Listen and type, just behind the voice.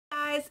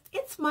guys,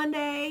 it's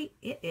Monday.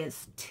 It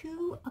is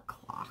 2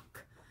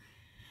 o'clock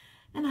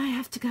and I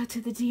have to go to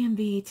the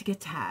DMV to get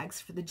tags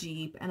for the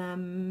Jeep, and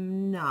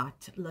I'm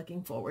not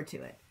looking forward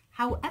to it.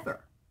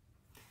 However,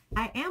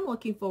 I am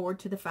looking forward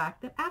to the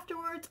fact that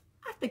afterwards,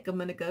 I think I'm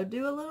going to go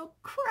do a little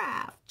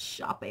craft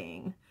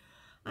shopping.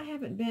 I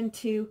haven't been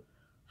to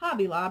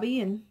Hobby Lobby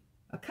in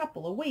a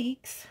couple of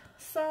weeks,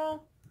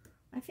 so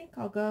I think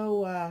I'll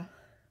go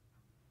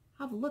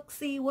have a look,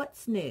 see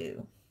what's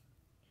new.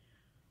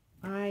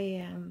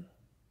 I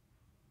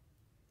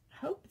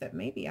hope that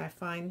maybe I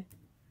find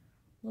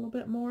a little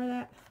bit more of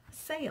that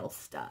sale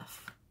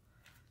stuff.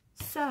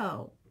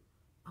 So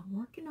I'm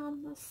working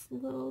on this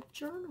little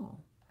journal.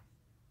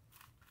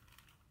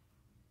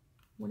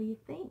 What do you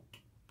think?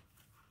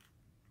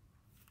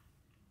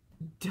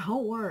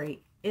 Don't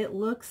worry, it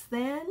looks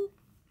thin,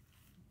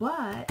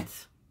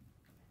 but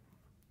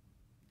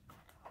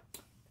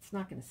it's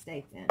not going to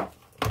stay thin.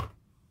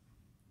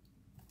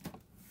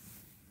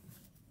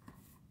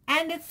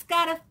 And it's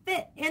got to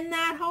fit in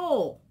that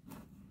hole.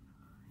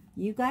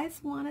 You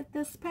guys wanted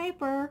this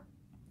paper,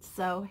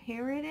 so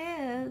here it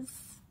is.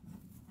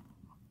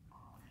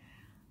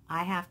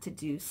 I have to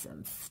do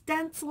some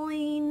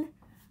stenciling.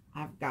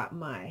 I've got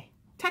my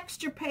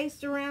texture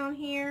paste around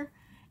here,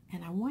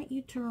 and I want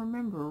you to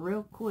remember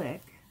real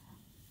quick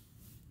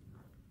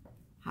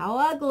how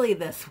ugly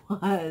this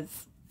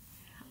was.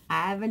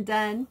 I haven't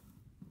done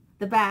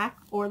the back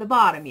or the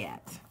bottom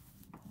yet.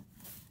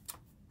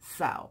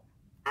 So,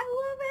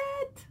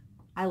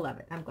 I love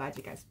it. I'm glad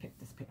you guys picked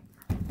this paper.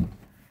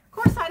 Of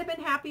course, I'd have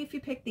been happy if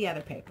you picked the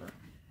other paper.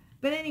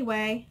 But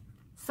anyway,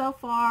 so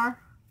far,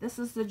 this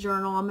is the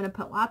journal. I'm going to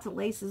put lots of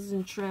laces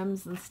and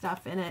trims and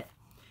stuff in it.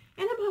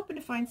 And I'm hoping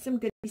to find some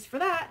goodies for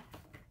that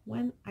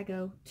when I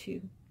go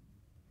to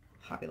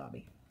Hobby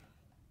Lobby.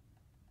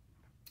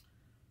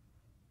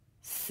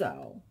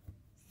 So,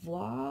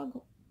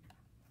 vlog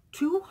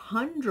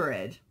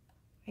 200.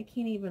 I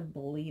can't even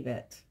believe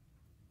it.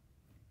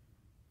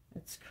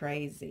 It's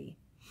crazy.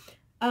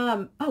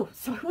 Oh,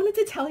 so I wanted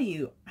to tell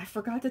you, I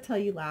forgot to tell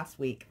you last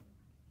week.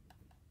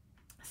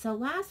 So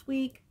last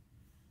week,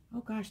 oh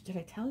gosh, did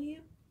I tell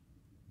you?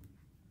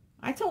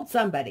 I told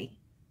somebody.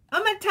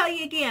 I'm going to tell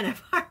you again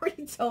if I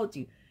already told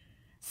you.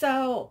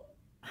 So,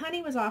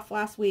 Honey was off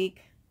last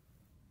week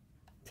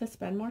to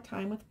spend more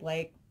time with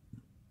Blake.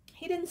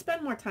 He didn't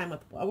spend more time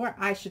with, or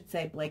I should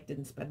say Blake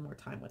didn't spend more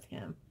time with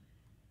him.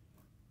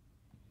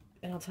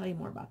 And I'll tell you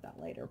more about that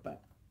later,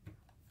 but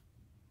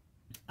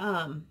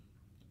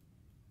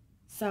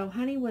so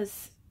Honey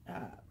was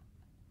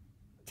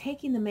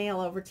taking the mail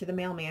over to the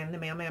mailman. The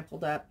mailman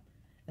pulled up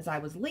as I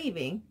was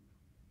leaving,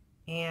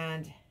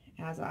 and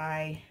as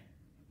I,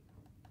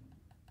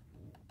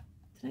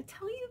 did I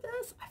tell you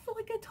this? I feel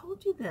like I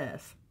told you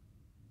this.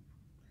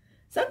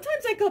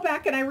 Sometimes I go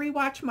back and I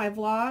rewatch my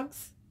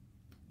vlogs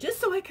just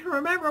so I can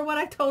remember what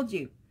I told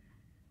you.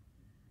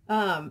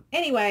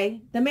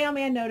 Anyway, the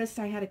mailman noticed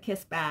I had a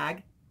Kiss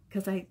bag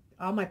because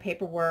all my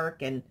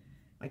paperwork and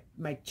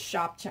my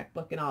shop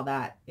checkbook and all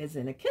that is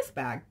in a Kiss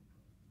bag.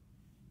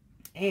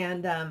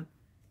 And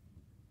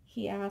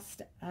he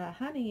asked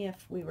Honey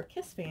if we were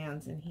Kiss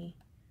fans, and he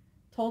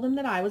told him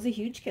that I was a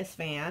huge Kiss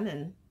fan,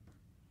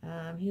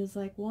 and he was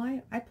like,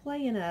 well, I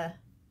play in a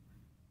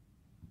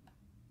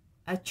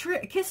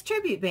Kiss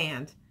tribute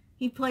band.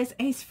 He plays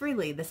Ace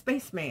Frehley, the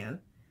spaceman.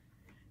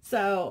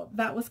 So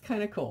that was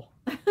kind of cool.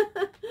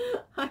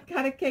 I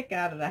got a kick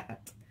out of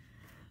that.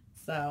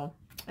 So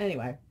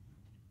anyway.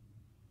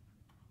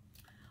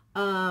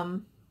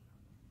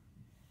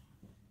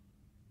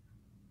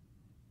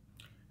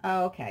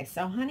 Okay,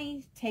 so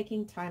Honey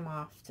taking time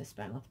off to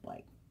spend with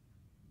Blake.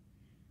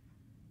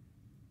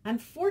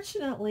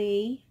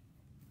 Unfortunately,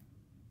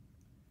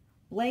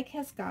 Blake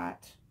has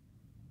got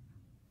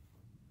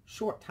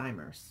short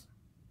timers.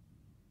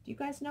 Do you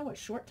guys know what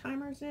short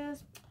timers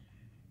is?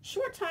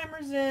 Short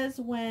timers is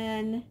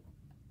when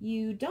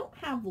you don't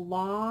have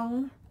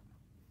long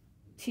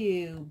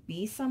to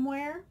be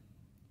somewhere.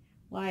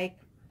 Like,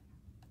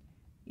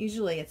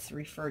 usually it's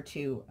referred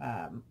to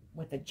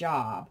with a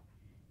job.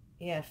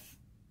 If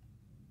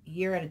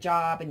you're at a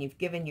job and you've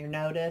given your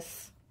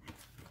notice,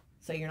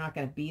 so you're not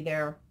going to be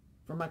there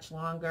for much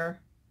longer.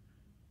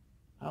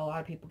 A lot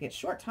of people get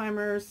short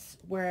timers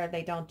where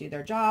they don't do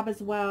their job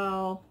as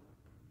well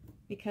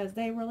because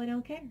they really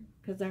don't care,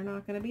 because they're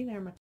not going to be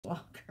there much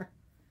longer.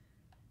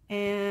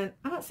 And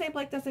I'm not saying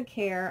Blake doesn't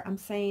care. I'm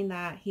saying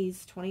that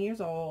he's 20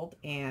 years old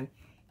and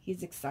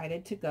he's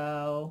excited to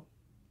go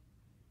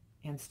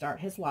and start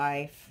his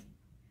life.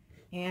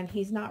 And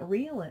he's not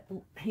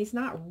realizing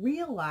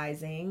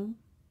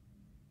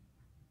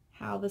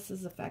how this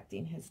is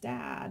affecting his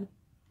dad.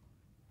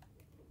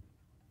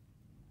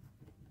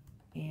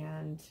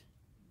 And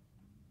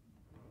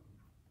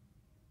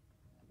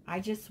I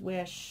just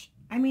wish,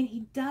 I mean,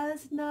 he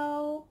does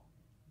know.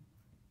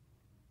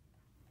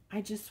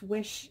 I just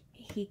wish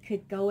he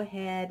could go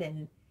ahead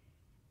and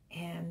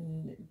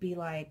be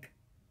like,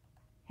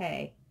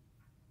 hey,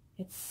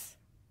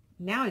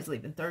 now he's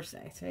leaving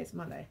Thursday. Today's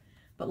Monday.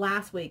 But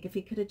last week, if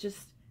he could have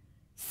just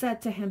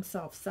said to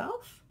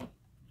himself,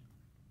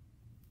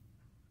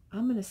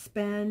 I'm going to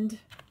spend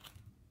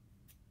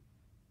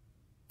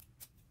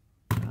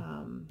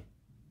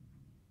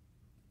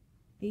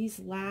these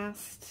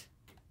last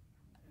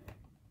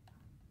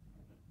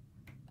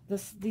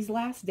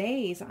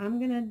days, I'm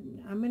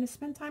gonna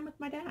spend time with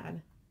my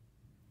dad.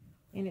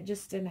 And it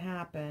just didn't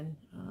happen.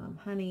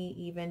 Honey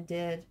even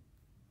did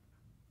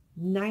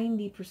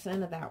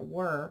 90% of that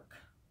work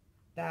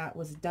that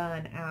was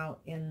done out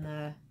in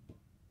the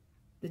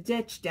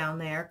ditch down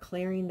there,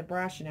 clearing the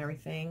brush and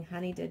everything.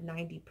 Honey did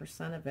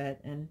 90% of it,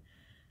 and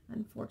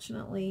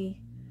unfortunately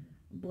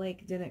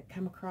Blake didn't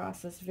come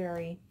across as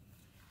very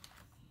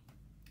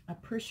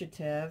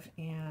appreciative,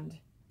 and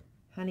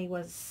Honey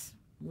was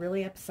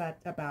really upset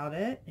about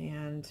it.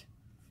 And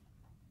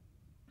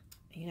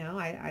you know,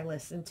 I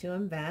listened to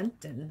him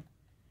vent, and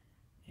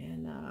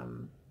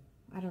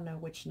I don't know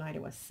which night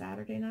it was.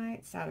 Saturday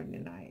night.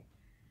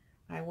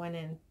 I went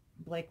in.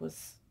 Blake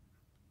was,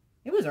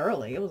 it was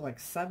early. It was like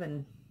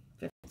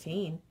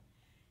 7:15,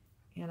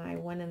 and I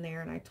went in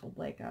there and I told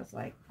Blake, I was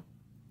like,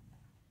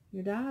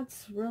 your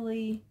dad's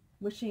really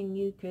wishing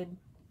you could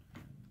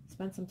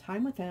spend some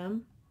time with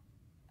him.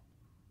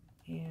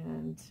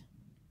 And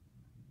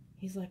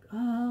he's like,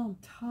 oh, I'm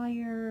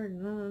tired.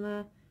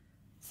 Nah.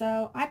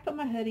 So I put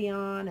my hoodie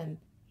on, and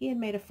he had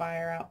made a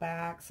fire out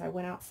back. So I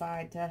went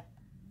outside to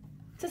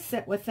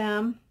sit with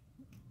him,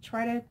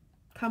 try to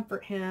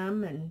comfort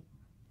him. And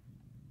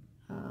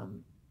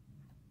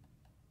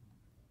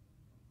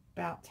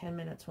about 10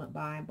 minutes went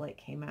by and Blake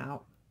came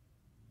out.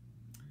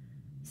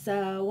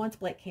 So once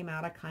Blake came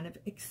out, I kind of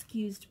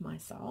excused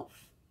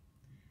myself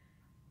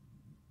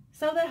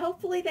so that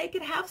hopefully they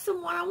could have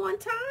some one-on-one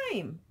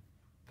time.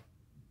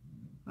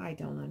 I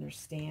don't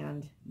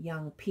understand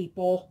young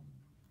people.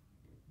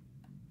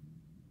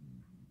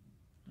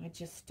 I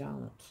just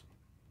don't.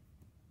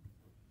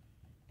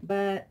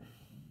 But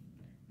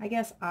I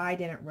guess I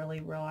didn't really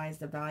realize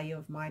the value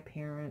of my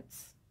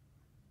parents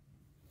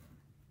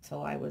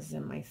till I was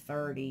in my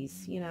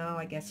 30s. You know,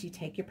 I guess you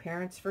take your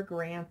parents for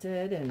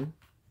granted, and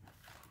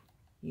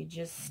you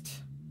just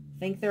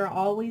think they're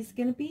always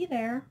going to be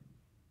there.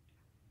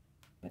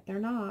 But they're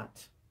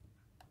not.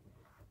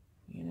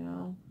 You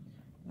know,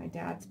 my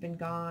dad's been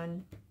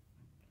gone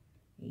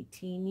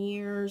 18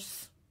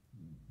 years.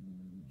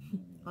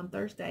 On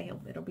Thursday,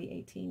 it'll be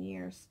 18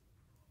 years.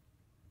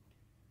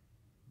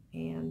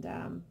 And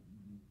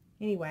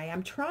anyway,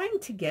 I'm trying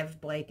to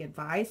give Blake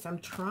advice. I'm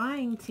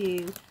trying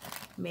to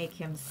make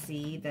him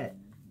see that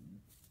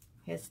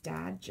his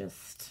dad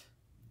just,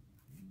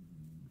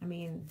 I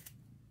mean,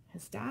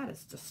 his dad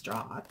is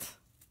distraught.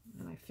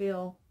 And I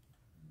feel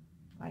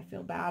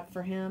bad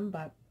for him.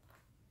 But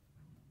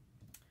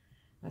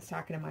I was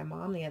talking to my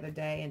mom the other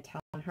day and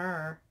telling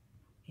her,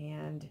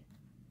 and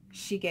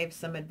she gave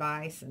some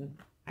advice, and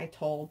I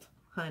told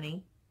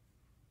Honey.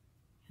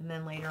 And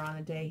then later on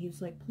the day, he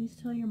was like, please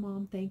tell your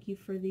mom thank you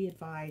for the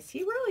advice.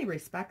 He really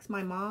respects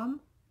my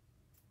mom.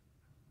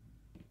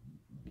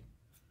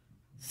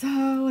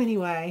 So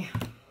anyway,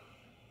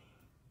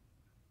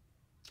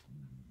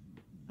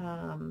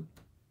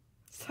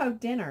 so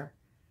dinner.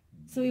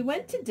 So we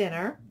went to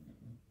dinner,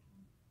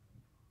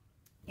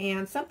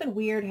 and something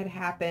weird had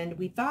happened.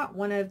 We thought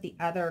one of the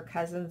other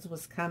cousins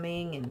was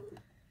coming, and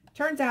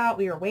turns out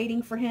we were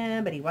waiting for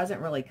him, but he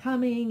wasn't really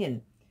coming.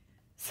 And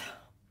so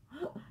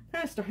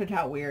kind of started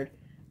out weird.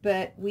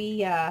 But we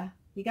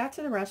got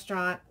to the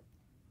restaurant,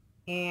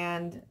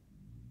 and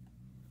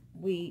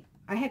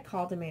I had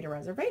called and made a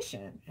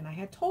reservation, and I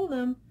had told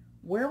him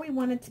where we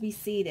wanted to be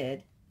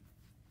seated,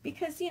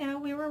 because, you know,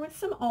 we were with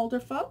some older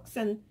folks,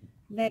 and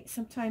they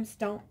sometimes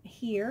don't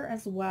hear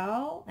as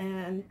well.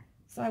 And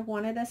so I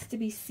wanted us to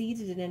be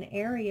seated in an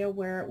area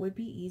where it would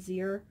be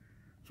easier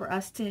for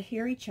us to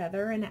hear each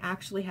other and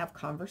actually have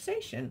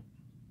conversation.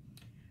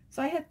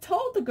 So I had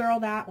told the girl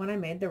that when I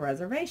made the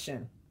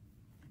reservation.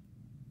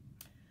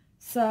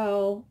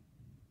 So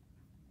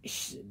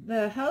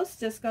the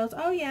hostess goes,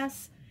 oh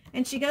yes,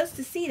 and she goes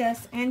to seat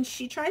us, and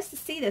she tries to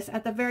seat us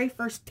at the very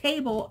first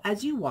table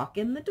as you walk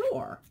in the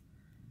door.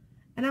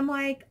 And I'm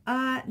like,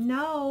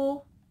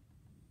 no.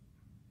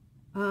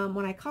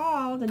 When I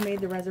called and made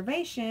the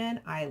reservation,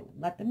 I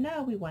let them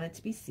know we wanted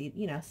to be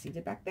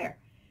seated back there.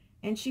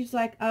 And she's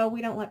like, oh,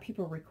 we don't let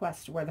people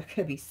request where they're going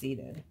to be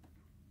seated.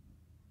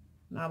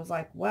 And I was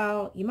like,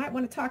 well, you might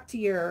want to talk to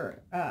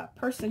your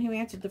person who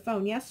answered the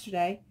phone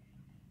yesterday.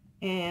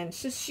 And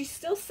she's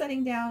still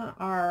setting down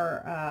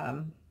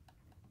our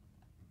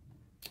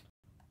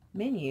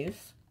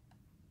menus.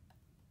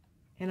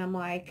 And I'm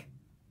like,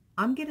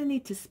 I'm going to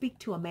need to speak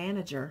to a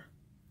manager.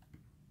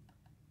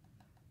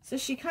 So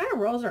she kind of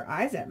rolls her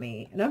eyes at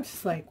me. And I'm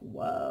just like,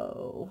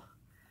 whoa.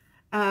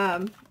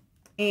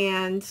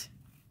 And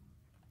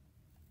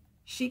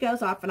she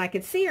goes off, and I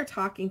can see her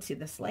talking to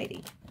this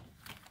lady.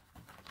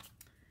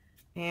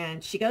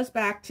 And she goes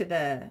back to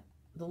the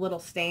little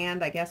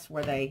stand, I guess,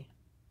 where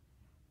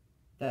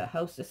the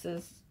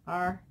hostesses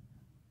are.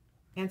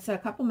 And so a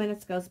couple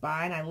minutes goes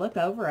by, and I look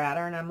over at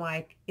her, and I'm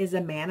like, is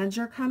a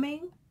manager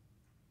coming?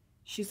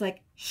 She's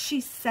like,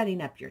 she's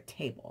setting up your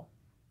table.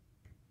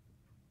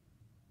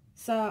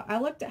 So I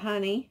looked at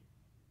Honey,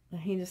 And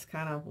he just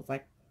kind of was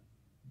like,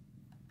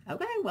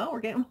 okay, well,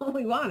 we're getting what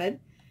we wanted.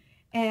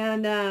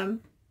 And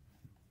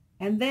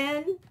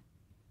then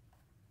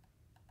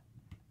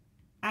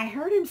I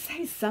heard him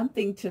say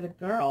something to the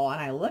girl,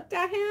 and I looked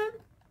at him,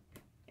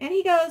 and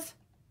he goes,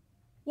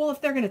 well,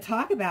 if they're going to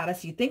talk about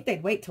us, you'd think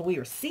they'd wait till we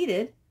were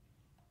seated.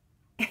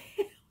 I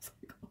was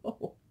like,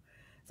 oh.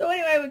 So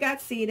anyway, we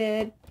got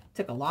seated.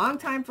 Took a long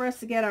time for us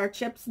to get our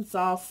chips and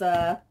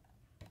salsa.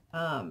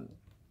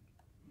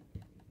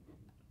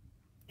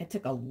 It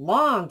took a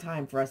long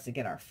time for us to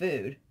get our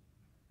food.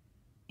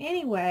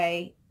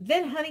 Anyway,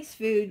 then Honey's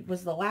food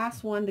was the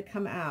last one to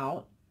come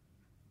out.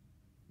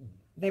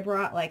 They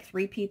brought like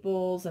 3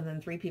 people's and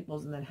then 3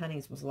 people's, and then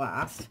Honey's was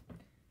last.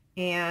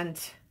 And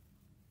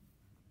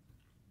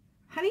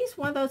Honey's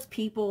one of those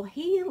people,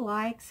 he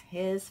likes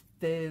his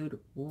food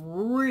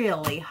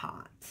really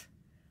hot.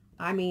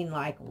 I mean,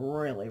 like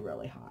really,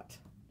 really hot.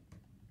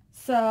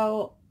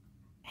 So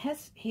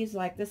he's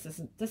like, this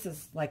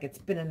is like it's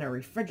been in the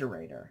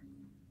refrigerator.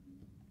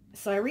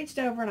 So I reached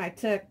over and I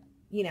took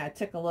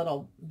a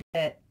little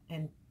bit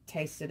and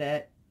tasted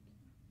it.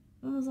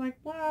 I was like,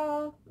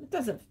 well, it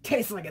doesn't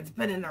taste like it's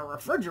been in a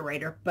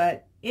refrigerator,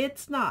 but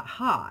it's not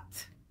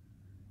hot.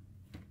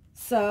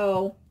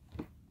 So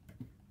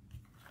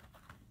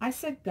I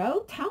said,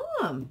 go tell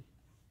him.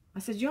 I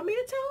said, you want me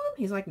to tell him?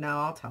 He's like, no,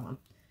 I'll tell him.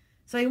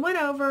 So he went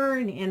over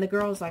and the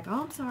girl's like,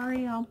 oh, I'm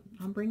sorry. I'll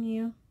bring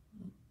you,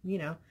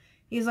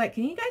 He's like,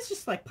 can you guys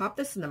just like pop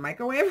this in the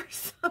microwave or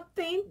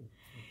something?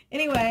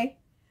 Anyway,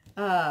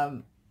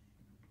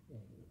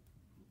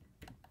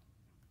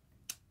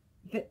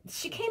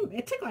 she came,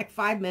 it took like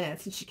 5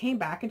 minutes, and she came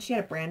back and she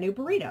had a brand new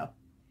burrito.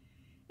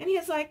 And he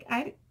was like,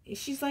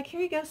 she's like,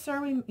 here you go,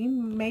 sir. We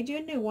made you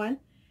a new one.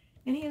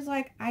 And he was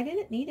like, I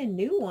didn't need a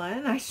new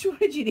one. I just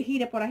wanted you to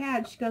heat up what I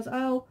had. She goes,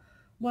 oh,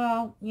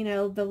 well,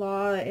 the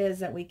law is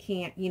that we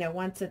can't,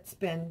 once it's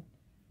been,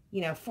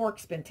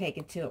 fork's been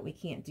taken to it, we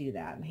can't do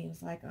that. And he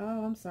was like,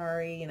 oh, I'm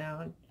sorry,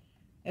 and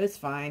it was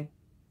fine.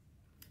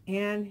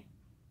 And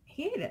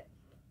he ate it.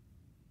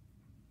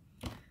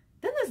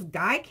 Then this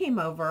guy came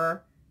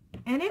over,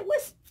 and it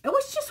was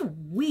just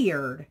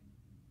weird.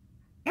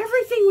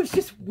 Everything was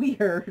just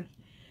weird.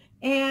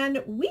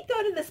 And we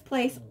go to this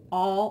place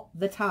all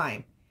the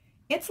time.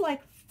 It's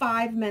like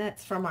 5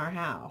 minutes from our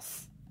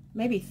house,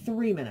 maybe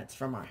 3 minutes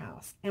from our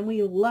house, and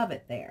we love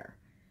it there.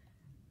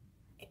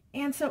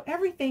 And so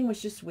everything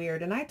was just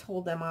weird. And I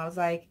told them, I was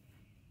like,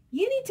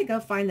 you need to go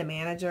find the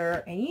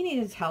manager and you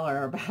need to tell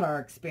her about our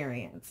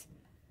experience.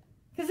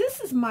 Because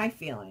this is my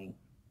feeling.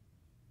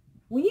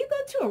 When you go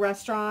to a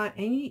restaurant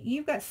and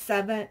you've got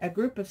a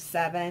group of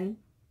 7,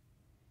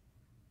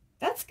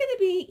 that's going to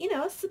be,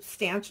 a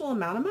substantial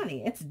amount of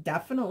money. It's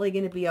definitely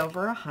going to be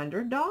over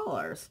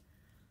 $100.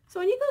 So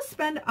when you go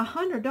spend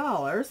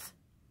 $100,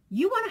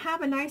 you want to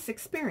have a nice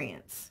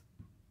experience.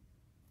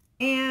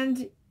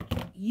 And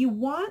you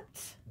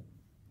want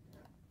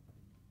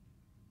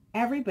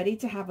everybody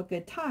to have a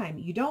good time.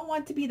 You don't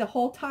want to be the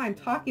whole time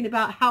talking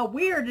about how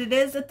weird it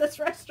is at this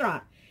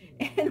restaurant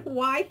and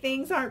why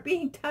things aren't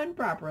being done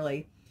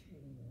properly.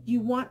 You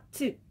want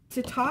to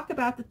talk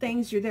about the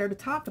things you're there to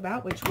talk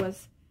about, which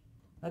was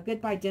a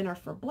goodbye dinner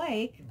for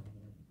Blake.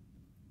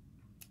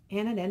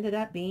 And it ended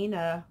up being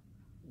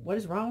what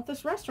is wrong with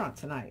this restaurant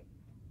tonight?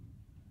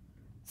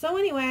 So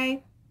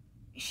anyway,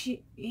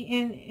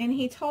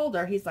 he told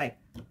her, he's like,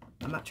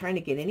 I'm not trying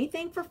to get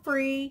anything for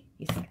free.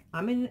 He's like,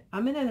 I'm in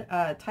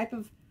a type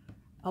of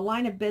a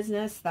line of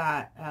business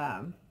that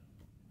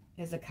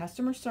is a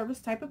customer service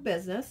type of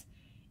business,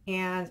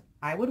 and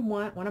I would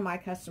want one of my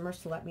customers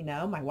to let me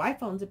know. My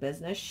wife owns a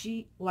business.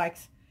 She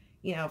likes,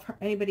 if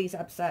anybody's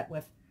upset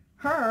with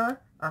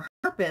her or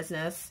her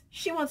business,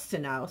 she wants to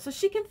know so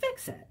she can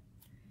fix it.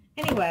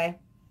 Anyway,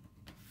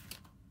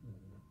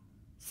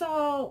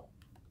 so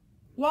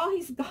while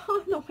he's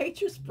gone, the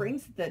waitress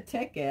brings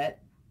the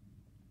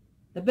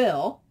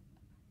bill,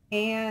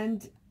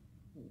 and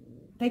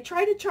they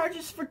try to charge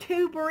us for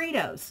 2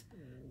 burritos.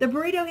 The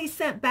burrito he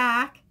sent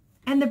back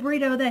and the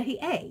burrito that he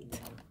ate.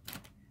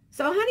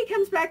 So Honey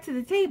comes back to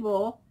the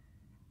table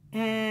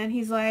and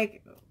he's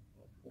like,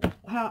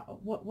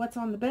 what's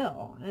on the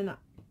bill? And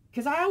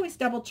because I always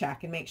double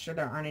check and make sure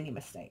there aren't any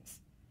mistakes.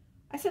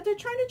 I said, they're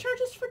trying to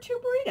charge us for 2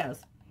 burritos.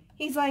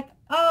 He's like,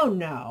 oh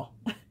no.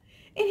 And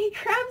he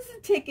grabs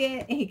the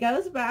ticket and he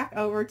goes back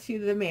over to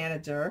the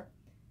manager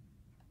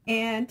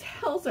and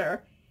tells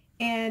her,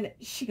 and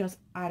she goes,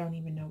 I don't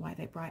even know why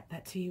they brought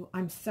that to you.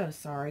 I'm so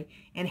sorry.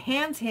 And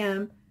hands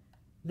him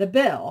the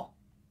bill.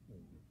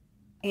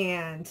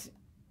 And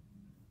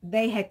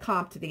they had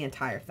comped the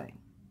entire thing.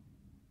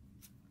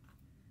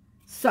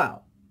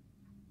 So,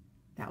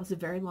 that was a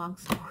very long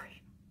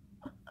story.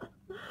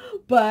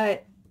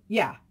 But,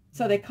 yeah.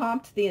 So they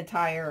comped the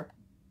entire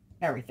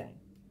everything.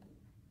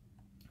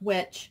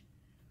 Which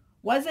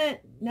wasn't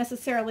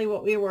necessarily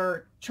what we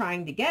were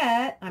trying to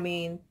get. I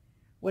mean,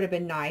 would have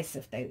been nice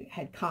if they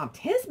had comped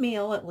his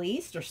meal at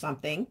least or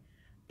something.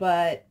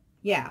 But,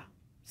 yeah.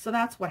 So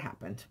that's what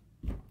happened.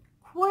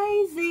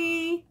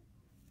 Crazy.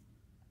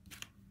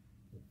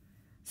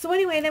 So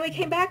anyway, then we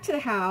came back to the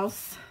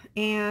house,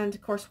 and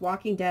of course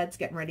Walking Dead's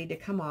getting ready to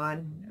come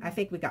on. I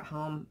think we got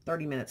home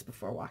 30 minutes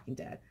before Walking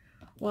Dead.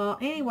 Well,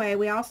 anyway,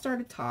 we all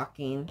started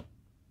talking,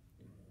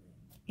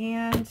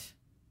 and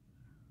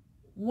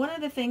one of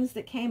the things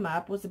that came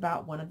up was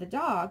about one of the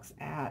dogs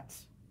at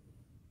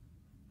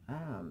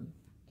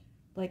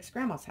Blake's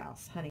grandma's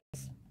house,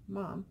 Honey's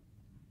mom.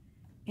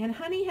 And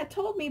Honey had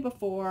told me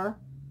before,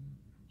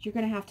 you're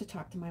going to have to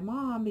talk to my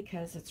mom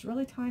because it's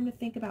really time to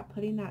think about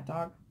putting that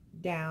dog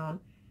down.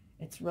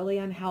 It's really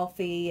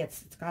unhealthy.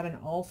 It's got an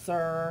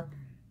ulcer.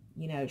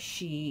 You know,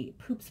 she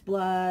poops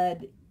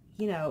blood.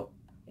 You know,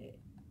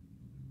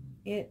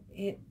 you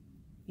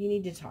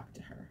need to talk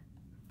to her.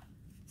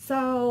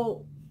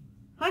 So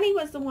Honey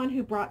was the one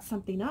who brought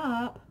something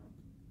up.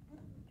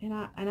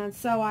 And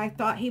so I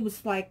thought he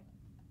was like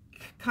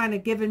kind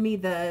of giving me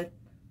the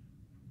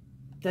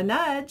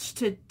nudge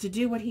to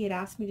do what he had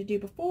asked me to do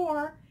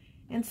before.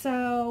 And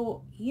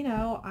so, you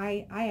know,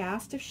 I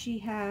asked if she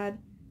had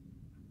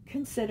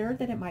considered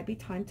that it might be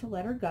time to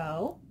let her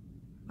go.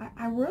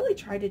 I really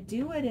tried to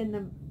do it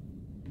in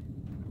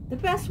the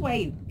best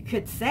way you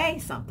could say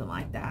something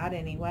like that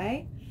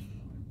anyway.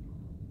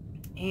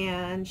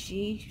 And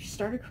she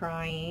started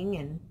crying,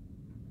 and,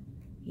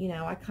 you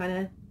know, I kind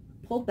of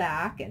pulled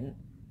back, and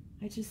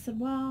I just said,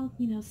 well,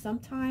 you know,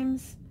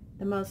 sometimes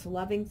the most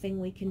loving thing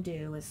we can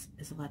do is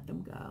let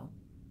them go.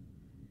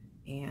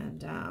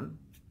 And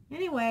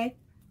anyway,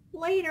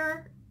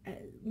 later,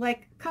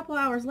 like a couple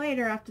hours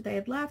later after they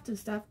had left and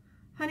stuff,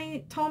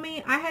 Honey told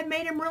me I had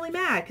made him really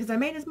mad because I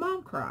made his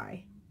mom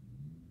cry.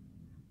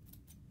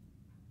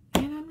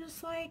 And I'm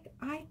just like,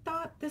 I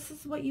thought this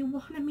is what you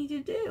wanted me to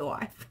do.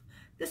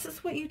 This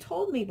is what you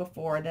told me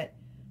before, that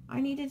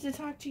I needed to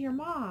talk to your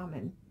mom.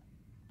 And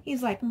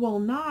he's like, well,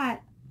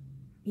 not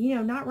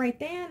right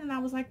then. And I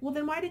was like, well,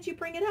 then why did you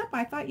bring it up?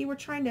 I thought you were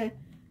trying to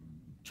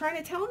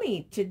tell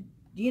me to,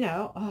 you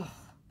know. Oh,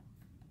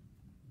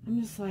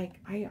 I'm just like,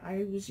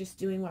 I was just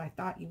doing what I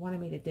thought you wanted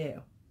me to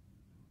do.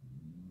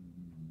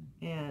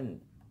 And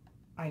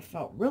I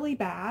felt really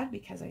bad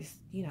because I,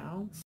 you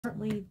know,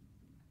 certainly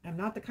I'm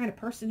not the kind of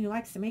person who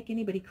likes to make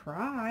anybody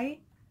cry.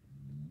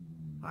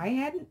 I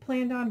hadn't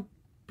planned on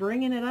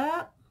bringing it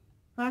up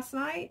last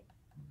night.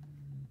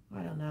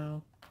 I don't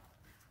know.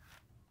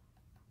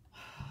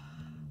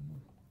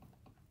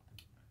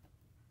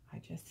 I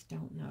just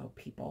don't know,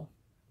 people.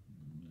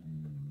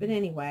 But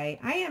anyway,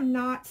 I am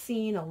not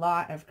seeing a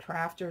lot of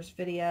crafters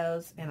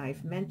videos, and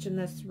I've mentioned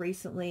this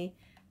recently,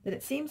 that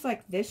it seems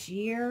like this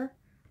year,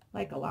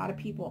 like a lot of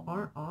people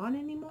aren't on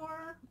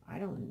anymore. I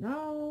don't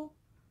know,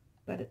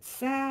 but it's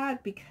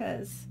sad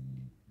because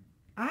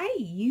I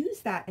use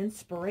that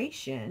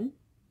inspiration.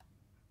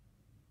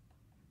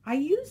 I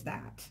use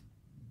that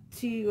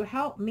to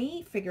help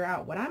me figure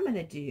out what I'm going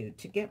to do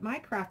to get my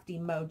crafty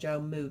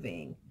mojo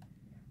moving.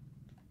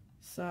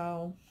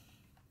 So,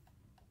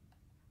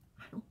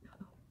 I don't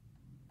know.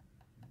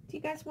 Do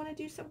you guys want to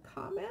do some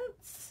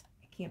comments?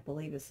 I can't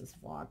believe this is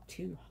vlog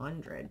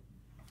 200.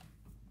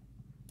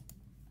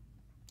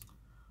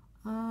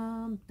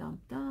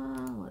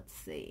 Let's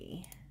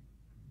see.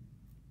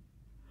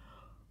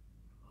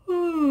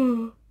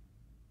 I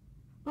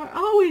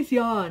always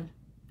yawn.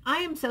 I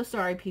am so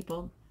sorry,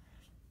 people.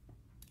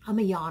 I'm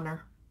a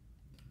yawner.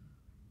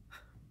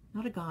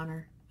 Not a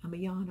goner. I'm a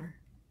yawner.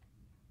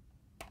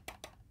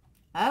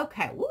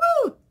 Okay.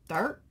 Woo!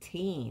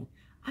 13.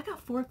 I got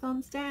 4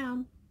 thumbs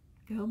down.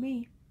 Go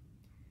me.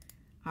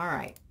 All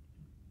right.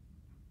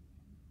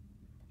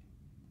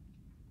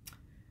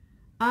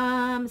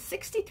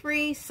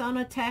 63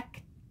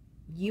 Sonotech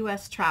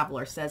U.S.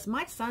 Traveler says,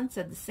 my son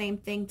said the same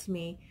thing to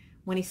me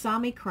when he saw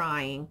me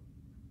crying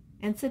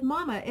and said,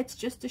 Mama, it's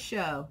just a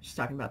show. She's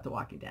talking about The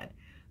Walking Dead.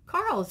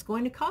 Carl is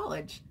going to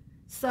college,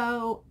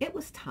 so it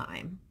was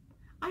time.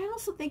 I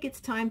also think it's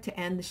time to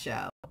end the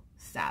show,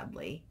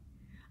 sadly.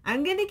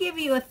 I'm going to give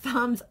you a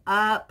thumbs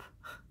up,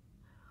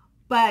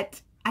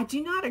 but I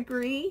do not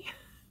agree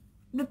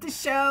that the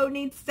show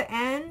needs to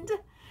end.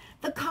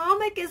 The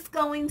comic is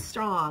going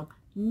strong.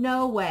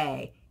 No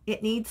way.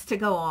 It needs to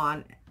go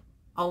on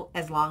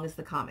as long as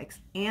the comics.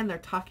 And they're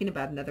talking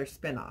about another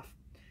spinoff,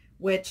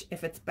 which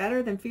if it's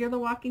better than Fear the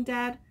Walking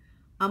Dead,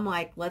 I'm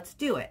like, let's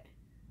do it.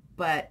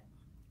 But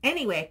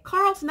anyway,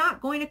 Carl's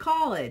not going to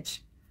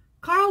college.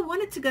 Carl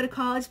wanted to go to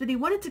college, but he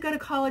wanted to go to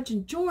college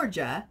in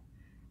Georgia.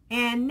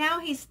 And now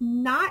he's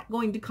not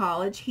going to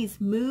college. He's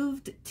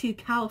moved to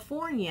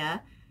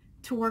California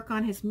to work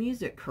on his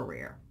music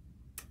career.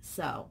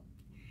 So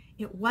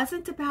it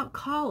wasn't about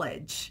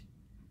college.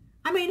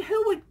 I mean,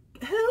 who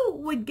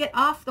would get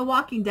off The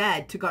Walking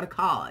Dead to go to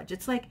college?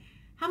 It's like,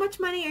 how much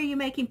money are you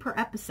making per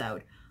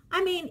episode?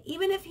 I mean,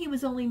 even if he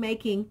was only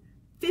making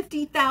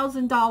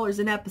 $50,000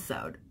 an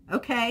episode,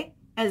 okay?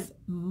 As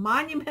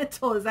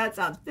monumental as that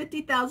sounds,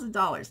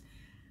 $50,000.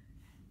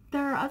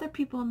 There are other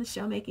people on the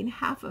show making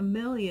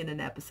 $500,000 an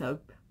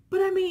episode.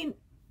 But I mean,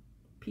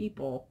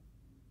 people,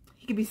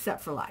 he could be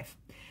set for life.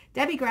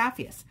 Debbie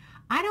Graffius,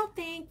 I don't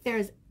think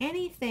there's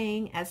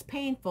anything as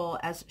painful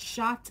as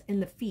shots in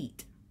the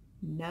feet.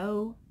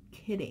 No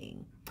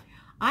kidding.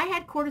 I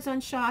had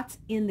cortisone shots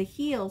in the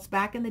heels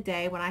back in the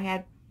day when I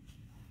had,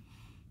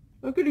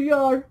 look at the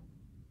yard,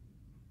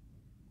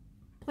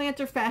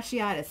 plantar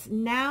fasciitis.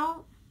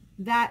 Now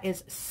that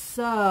is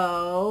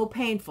so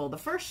painful. The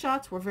first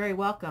shots were very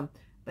welcome,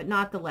 but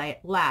not the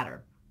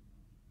latter.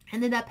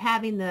 Ended up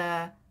having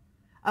the,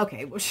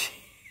 okay, well,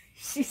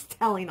 she's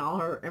telling all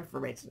her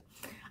information.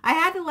 I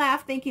had to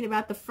laugh thinking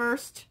about the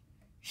first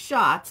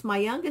shots. My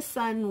youngest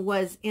son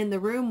was in the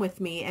room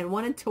with me and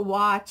wanted to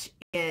watch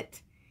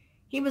it.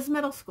 He was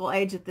middle school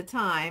age at the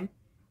time,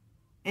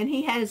 and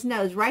he had his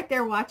nose right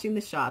there watching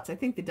the shots. I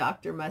think the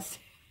doctor must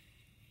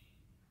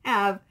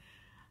have,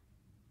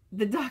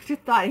 the doctor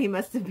thought he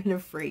must have been a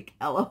freak.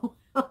 LOL.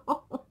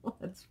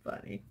 That's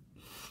funny.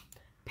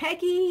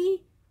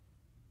 Peggy,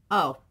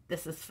 oh,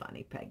 this is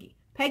funny, Peggy.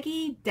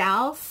 Peggy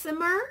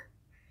Dalsimer,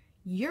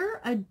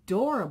 you're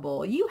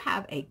adorable. You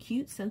have a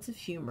cute sense of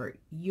humor.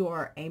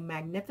 You're a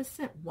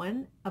magnificent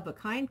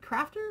one-of-a-kind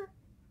crafter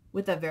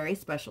with a very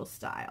special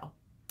style.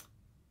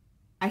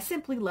 I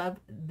simply love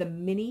the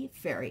mini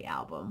fairy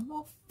album.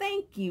 Well,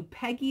 thank you,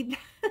 Peggy.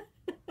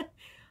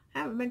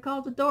 Haven't been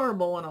called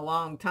adorable in a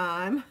long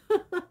time.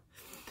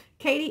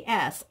 Katie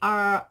S.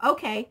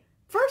 Okay,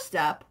 first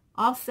up,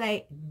 I'll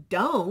say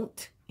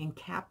don't, in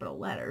capital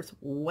letters,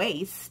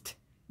 waste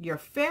your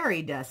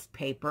fairy dust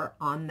paper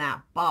on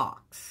that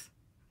box.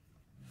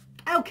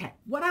 Okay,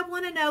 what I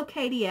want to know,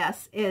 Katie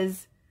S.,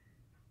 is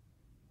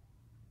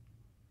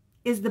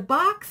the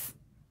box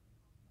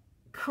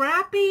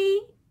crappy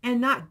and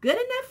not good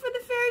enough for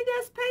the fairy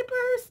dust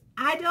papers?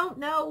 I don't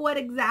know what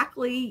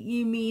exactly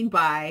you mean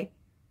by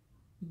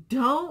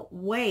don't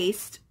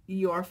waste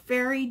your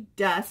fairy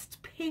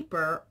dust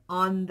paper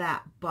on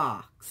that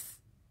box.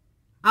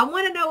 I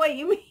want to know what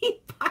you mean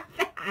by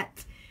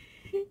that.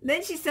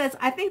 Then she says,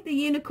 I think the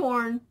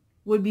unicorn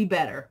would be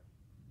better.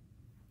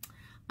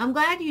 I'm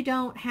glad you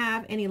don't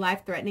have any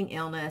life-threatening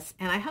illness,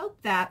 and I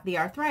hope that the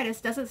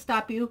arthritis doesn't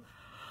stop you,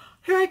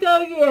 here I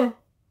go again,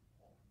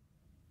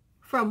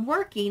 from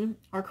working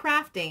or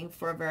crafting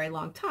for a very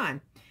long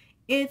time.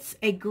 It's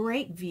a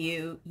great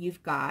view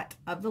you've got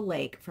of the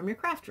lake from your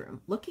craft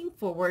room. Looking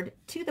forward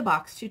to the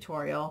box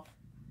tutorial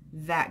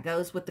that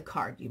goes with the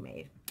card you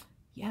made.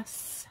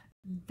 Yes,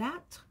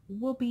 that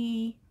will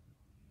be,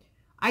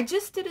 I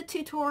just did a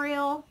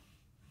tutorial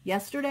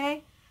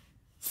yesterday,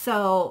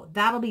 so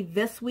that'll be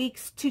this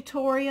week's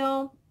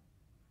tutorial,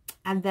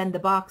 and then the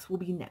box will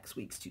be next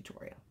week's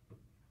tutorial.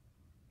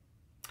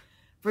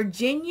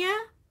 Virginia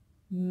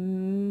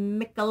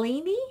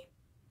Michelini,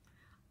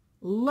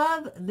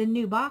 love the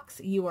new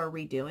box you are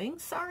redoing.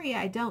 Sorry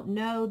I don't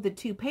know the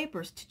two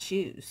papers to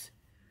choose.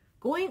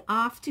 Going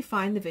off to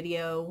find the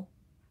video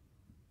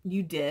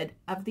you did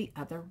of the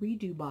other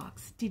redo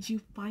box. Did you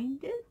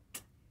find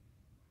it?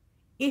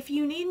 If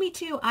you need me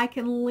to, I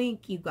can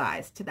link you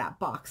guys to that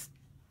box.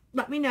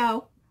 Let me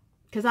know,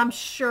 because I'm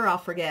sure I'll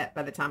forget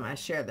by the time I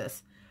share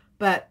this.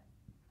 But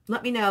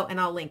let me know and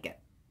I'll link it.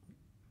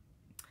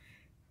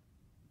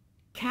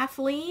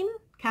 Kathleen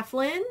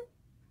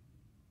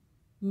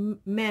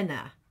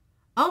Mena.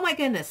 Oh my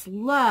goodness,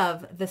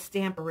 love the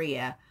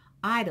Stamperia.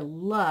 I'd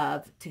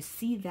love to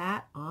see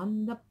that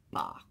on the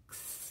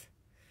box.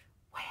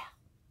 Well,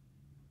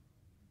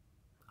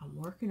 I'm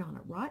working on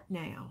it right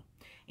now.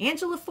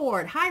 Angela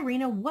Ford. Hi,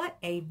 Rena. What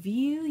a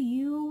view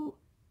you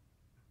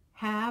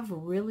have.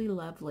 Really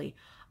lovely.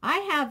 I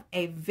have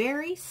a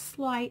very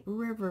slight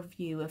river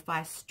view if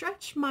I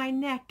stretch my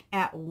neck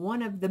at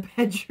one of the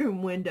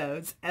bedroom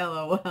windows.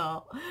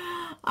 LOL.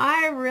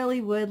 I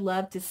really would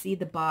love to see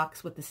the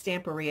box with the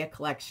Stamperia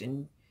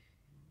collection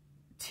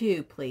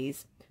too,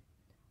 please.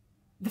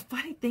 The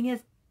funny thing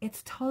is,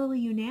 it's totally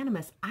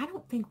unanimous. I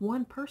don't think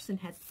one person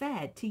has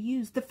said to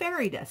use the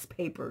fairy dust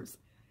papers.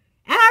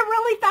 And I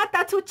really thought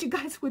that's what you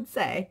guys would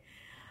say.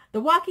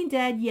 The Walking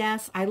Dead,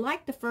 yes, I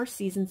like the first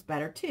seasons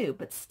better too,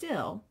 but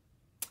still,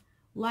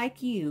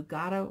 like you,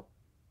 gotta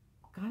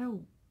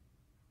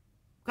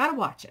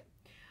watch it.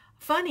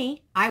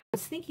 Funny, I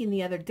was thinking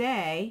the other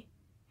day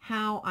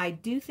how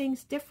I'd do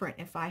things different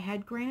if I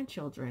had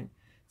grandchildren.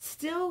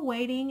 Still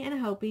waiting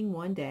and hoping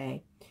one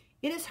day.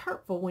 It is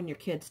hurtful when your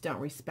kids don't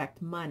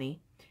respect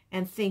money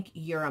and think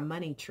you're a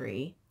money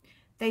tree.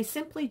 They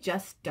simply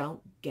just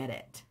don't get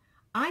it.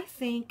 I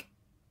think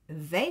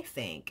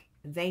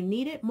they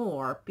need it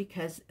more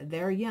because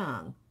they're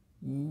young.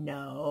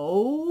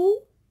 No,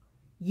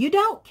 you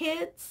don't,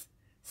 kids.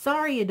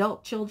 Sorry,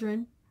 adult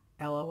children.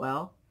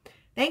 LOL.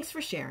 Thanks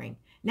for sharing.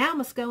 Now I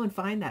must go and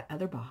find that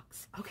other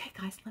box. Okay,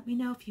 guys, let me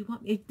know if you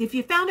want. If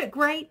you found it,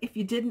 great. If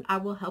you didn't, I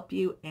will help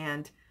you.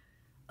 And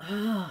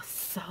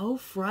so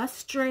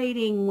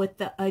frustrating with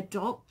the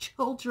adult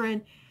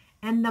children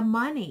and the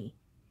money.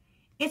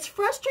 It's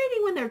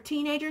frustrating when they're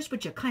teenagers,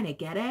 but you kind of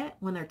get it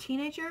when they're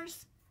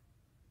teenagers.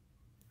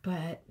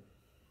 But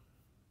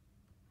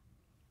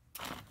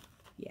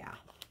yeah.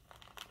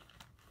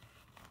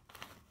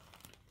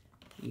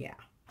 Yeah.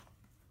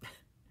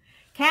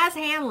 Kaz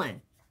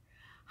Hanlon.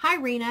 Hi,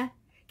 Rena.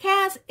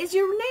 Kaz, is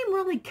your name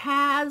really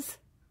Kaz?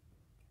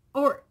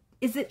 Or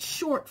is it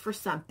short for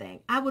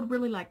something? I would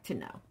really like to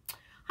know.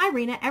 Hi,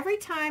 Rena. Every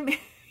time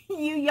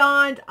you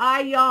yawned,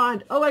 I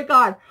yawned. Oh my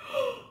God.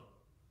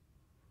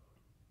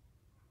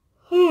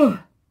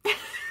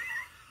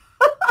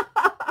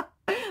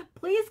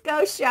 Please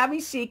go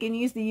shabby chic and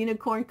use the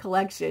unicorn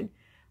collection.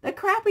 The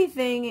crappy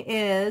thing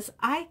is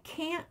I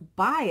can't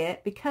buy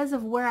it because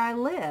of where I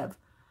live,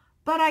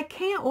 but I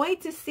can't wait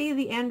to see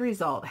the end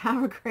result.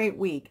 Have a great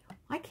week.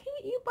 Why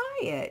can't you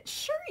buy it?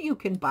 Sure, you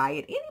can buy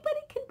it.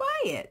 Anybody can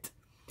buy it.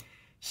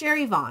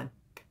 Sherry Vaughn.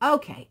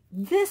 Okay,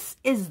 this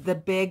is the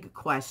big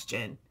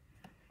question.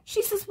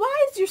 She says,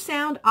 why is your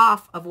sound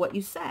off of what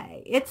you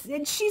say?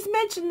 And she's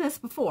mentioned this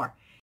before.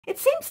 It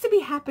seems to be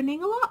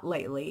happening a lot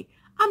lately.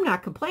 I'm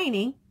not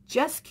complaining,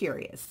 just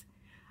curious.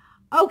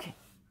 Okay,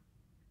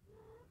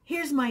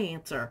 here's my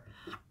answer.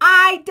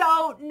 I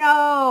don't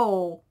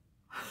know.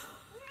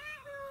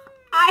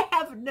 I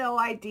have no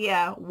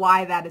idea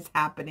why that is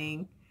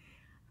happening.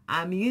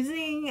 I'm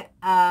using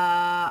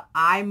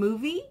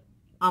iMovie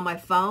on my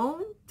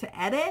phone to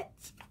edit.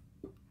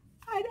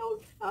 I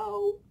don't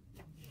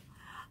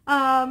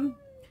know.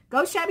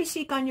 Go shabby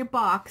chic on your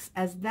box,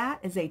 as that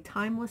is a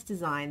timeless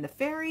design. The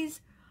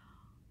fairies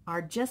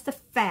are just a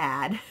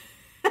fad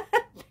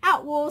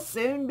that will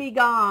soon be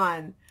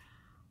gone.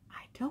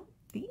 I don't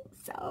think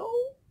so.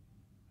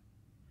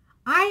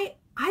 I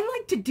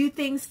like to do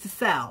things to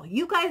sell.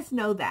 You guys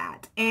know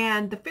that.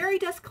 And the fairy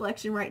dust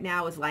collection right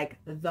now is like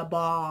the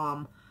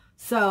bomb.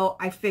 So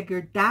I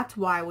figured that's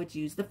why I would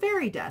use the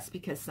fairy dust,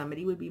 because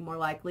somebody would be more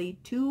likely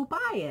to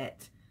buy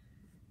it.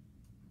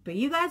 But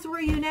you guys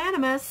were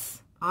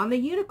unanimous on the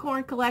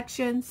unicorn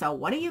collection. So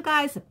one of you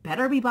guys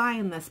better be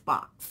buying this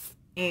box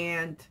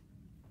and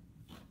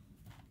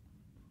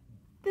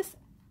this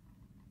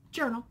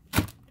journal.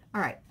 All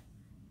right.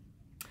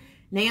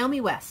 Naomi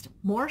West,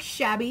 more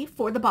shabby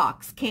for the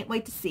box. Can't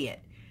wait to see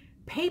it.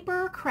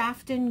 Paper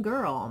Craftin'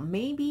 Girl,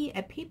 maybe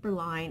a paper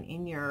line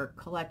in your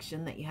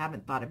collection that you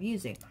haven't thought of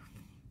using.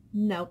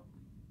 Nope.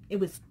 It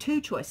was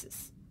two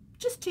choices.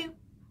 Just two.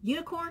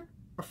 Unicorn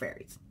or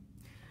fairies.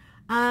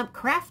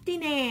 Crafty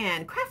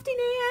Nan. Crafty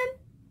Nan,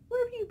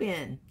 where have you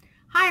been?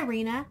 Hi,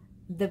 Rena.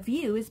 The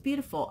view is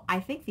beautiful. I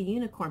think the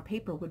unicorn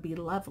paper would be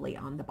lovely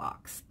on the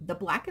box. The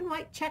black and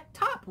white check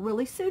top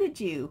really suited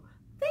you.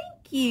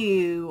 Thank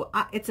you.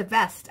 It's a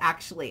vest,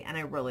 actually, and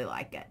I really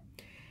like it.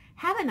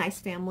 Have a nice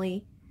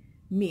family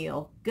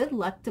meal. Good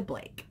luck to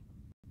Blake.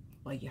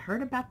 Well, you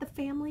heard about the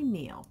family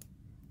meal.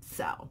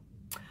 So,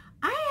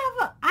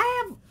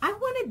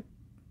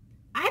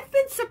 I've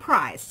been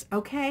surprised,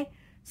 okay?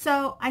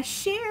 So, I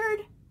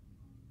shared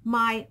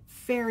my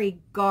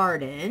fairy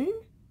garden.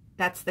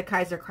 That's the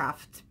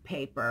Kaisercraft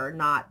paper,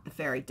 not the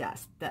fairy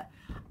dust.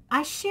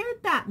 I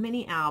shared that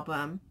mini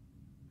album,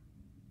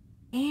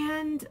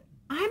 and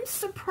I'm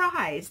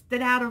surprised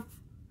that out of,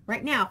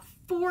 right now,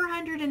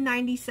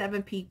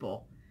 497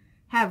 people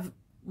have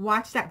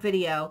watched that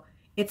video.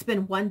 It's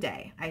been one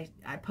day. I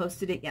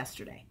posted it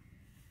yesterday.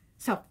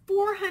 So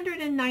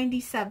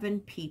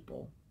 497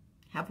 people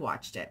have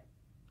watched it.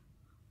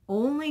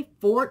 Only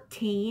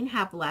 14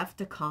 have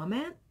left a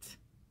comment.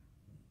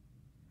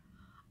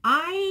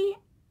 I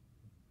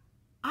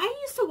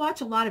used to watch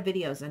a lot of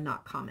videos and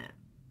not comment.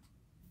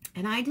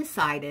 And I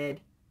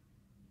decided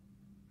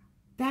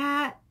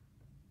that,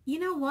 you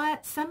know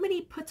what?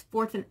 Somebody puts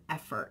forth an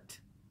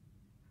effort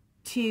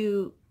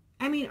to,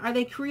 I mean, are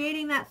they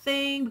creating that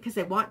thing because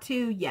they want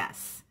to?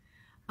 Yes.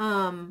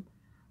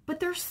 But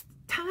there's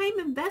time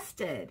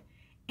invested.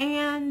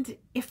 And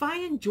if I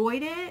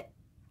enjoyed it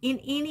in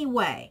any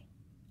way,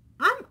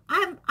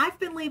 I've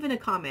been leaving a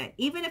comment,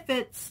 even if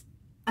it's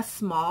a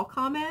small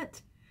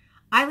comment.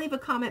 I leave a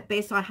comment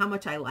based on how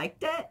much I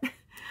liked it.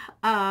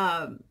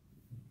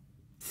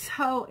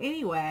 So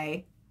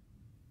anyway,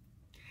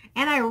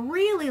 and I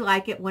really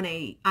like it when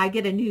I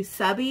get a new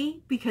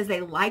subby because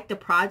they like the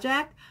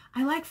project.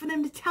 I like for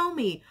them to tell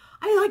me,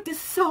 I like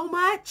this so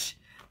much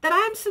that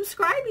I'm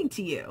subscribing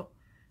to you.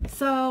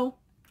 So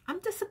I'm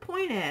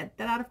disappointed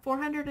that out of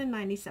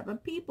 497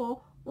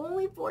 people,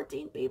 only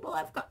 14 people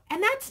have got,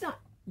 and that's not,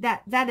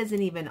 that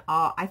isn't even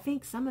all. I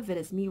think some of it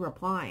is me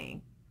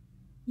replying.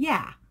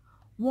 Yeah.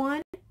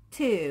 1,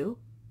 2,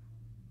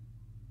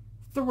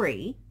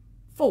 3,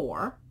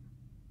 4,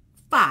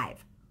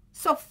 5.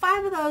 So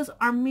 5 of those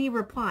are me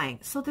replying.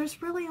 So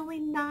there's really only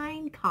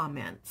 9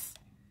 comments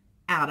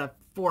out of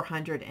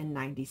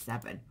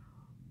 497.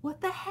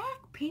 What the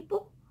heck,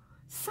 people?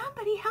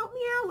 Somebody help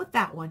me out with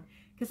that one,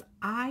 because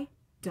I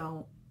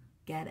don't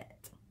get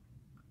it.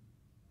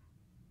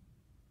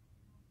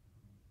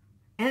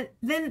 And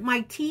then my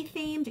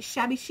tea-themed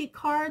shabby chic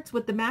cards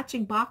with the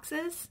matching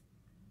boxes.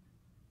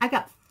 I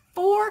got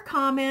 4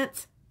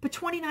 comments, but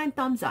 29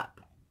 thumbs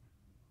up.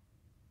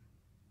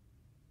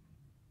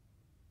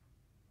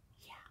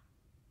 Yeah.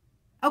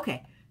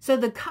 Okay, so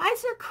the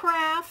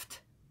Kaisercraft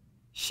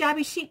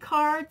shabby chic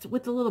cards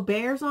with the little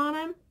bears on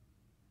them,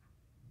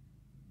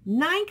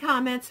 9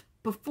 comments,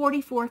 but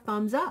 44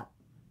 thumbs up.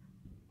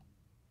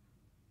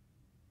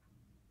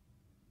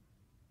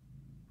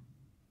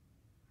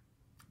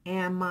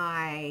 And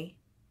my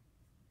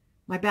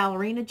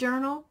ballerina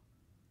journal,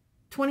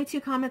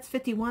 22 comments,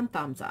 51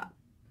 thumbs up.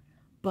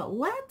 But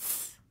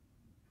let's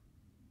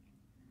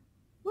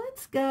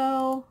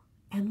go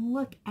and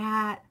look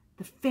at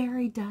the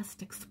fairy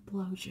dust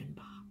explosion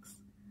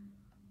box.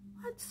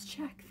 Let's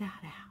check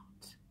that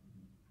out.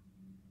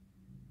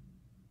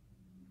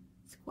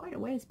 It's quite a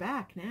ways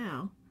back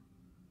now.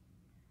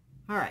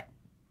 All right.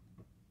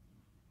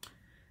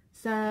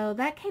 So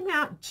that came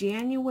out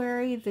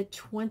January the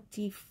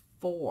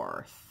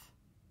 24th.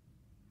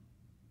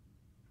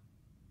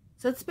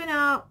 So it's been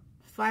out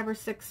 5 or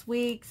 6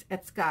 weeks.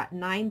 It's got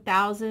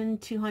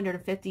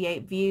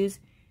 9,258 views.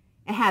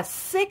 It has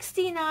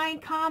 69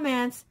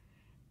 comments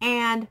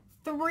and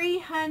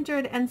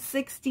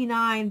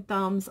 369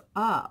 thumbs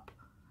up.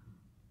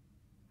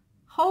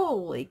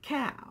 Holy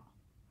cow.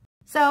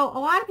 So a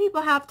lot of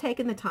people have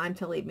taken the time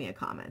to leave me a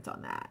comment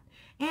on that.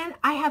 And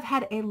I have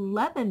had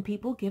 11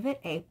 people give it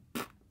a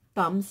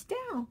thumbs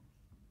down.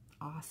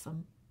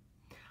 Awesome.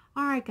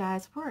 All right,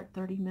 guys, we're at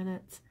 30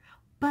 minutes.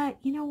 But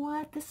you know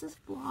what? This is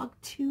vlog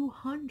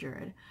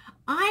 200.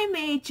 I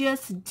may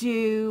just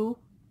do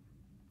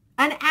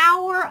an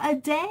hour a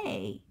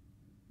day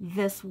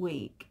this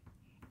week.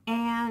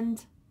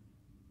 And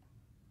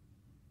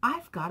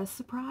I've got a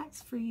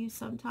surprise for you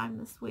sometime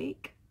this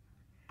week.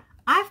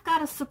 I've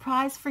got a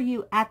surprise for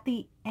you at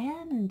the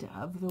end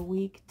of the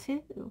week,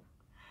 too.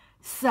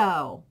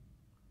 So,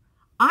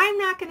 I'm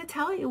not going to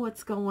tell you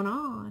what's going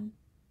on,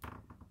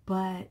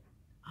 but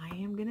I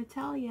am going to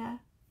tell you,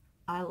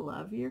 I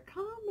love your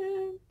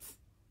comments.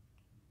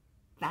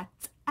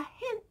 That's a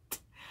hint.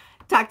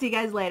 Talk to you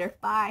guys later.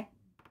 Bye.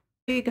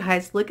 You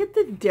guys, look at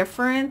the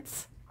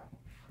difference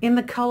in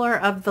the color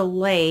of the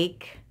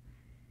lake.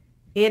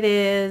 It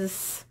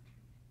is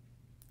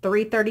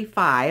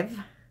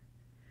 3:35.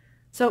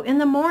 So in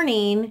the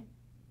morning,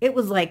 it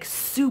was like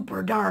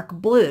super dark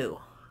blue.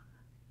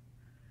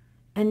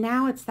 And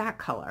now it's that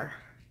color.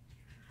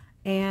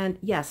 And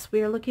yes,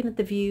 we are looking at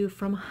the view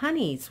from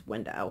Honey's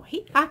window.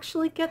 He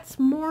actually gets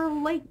more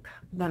lake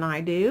than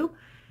I do.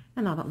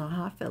 And I don't know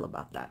how I feel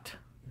about that.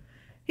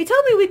 He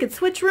told me we could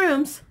switch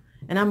rooms.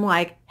 And I'm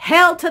like,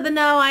 hell to the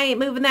no, I ain't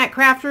moving that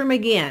craft room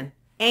again.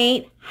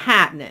 Ain't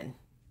happening.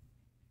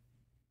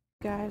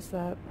 Guys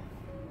that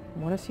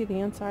want to see the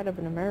inside of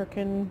an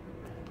American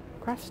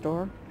craft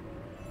store,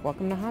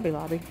 welcome to Hobby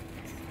Lobby.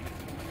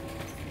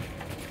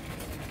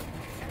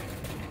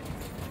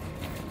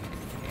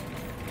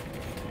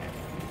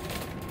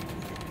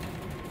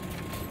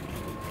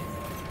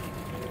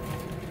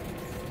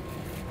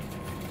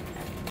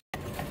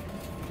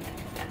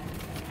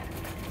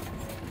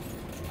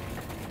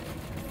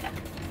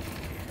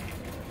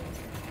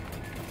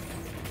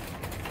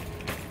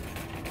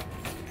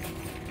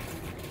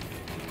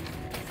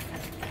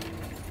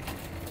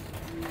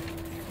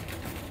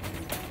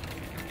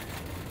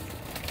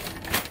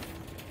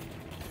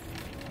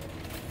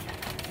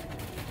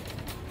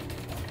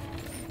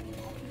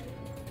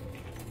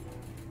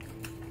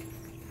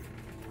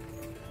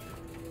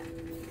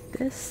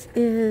 This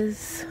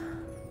is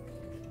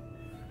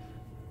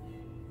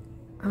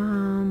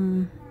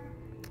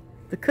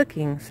the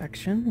cooking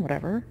section,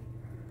 whatever.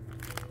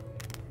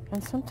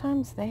 And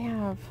sometimes they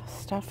have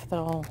stuff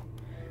that'll,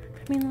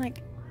 I mean,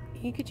 like,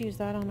 you could use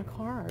that on a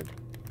card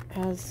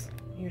as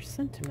your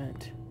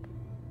sentiment.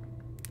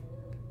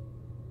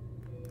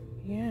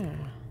 Yeah.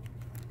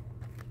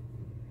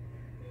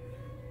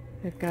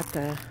 They've got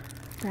the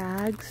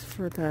bags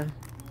for the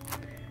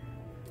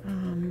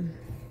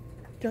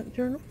junk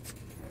journals.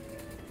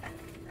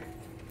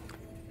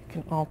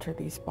 You can alter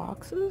these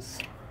boxes.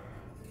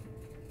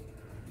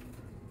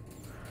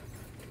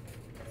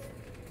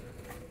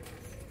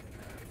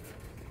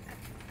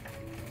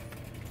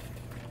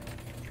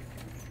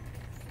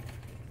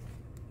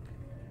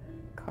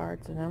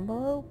 Cards and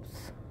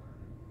envelopes.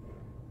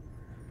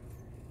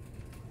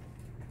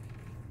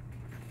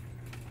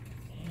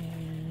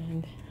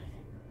 And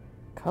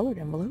colored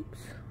envelopes.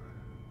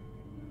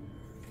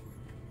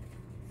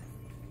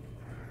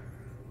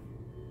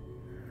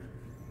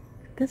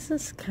 This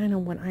is kind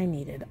of what I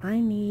needed. I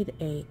need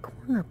a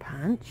corner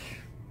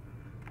punch.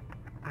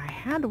 I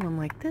had one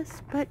like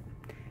this, but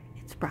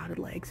it sprouted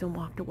legs and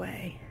walked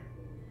away.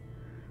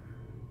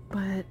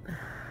 But,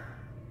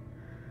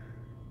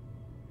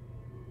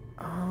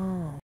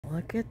 oh,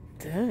 look at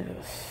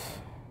this.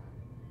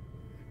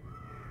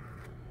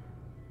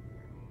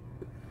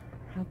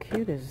 How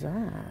cute is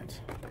that?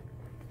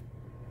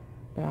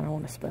 But I don't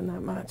want to spend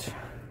that much.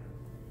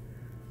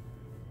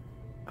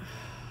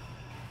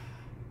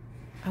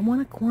 I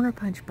want a corner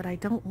punch, but I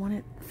don't want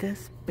it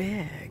this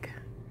big.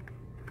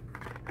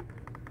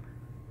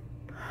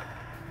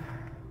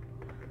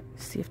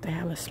 See if they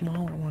have a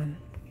smaller one.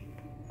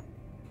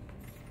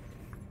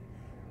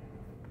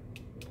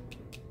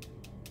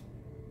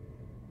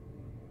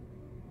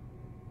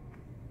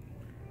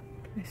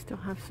 I still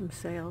have some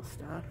sale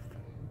stuff,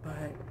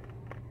 but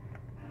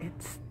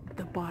it's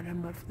the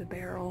bottom of the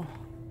barrel.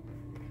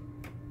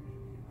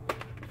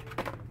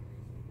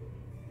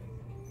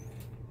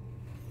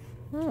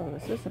 Oh,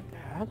 this isn't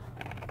bad.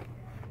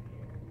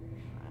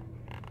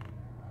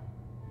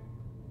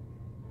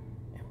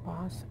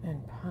 Ross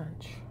and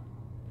Punch.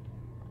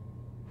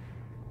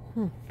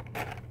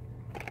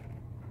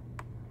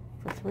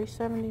 For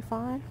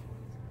 $3.75,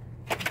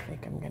 I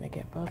think I'm gonna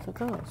get both of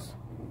those.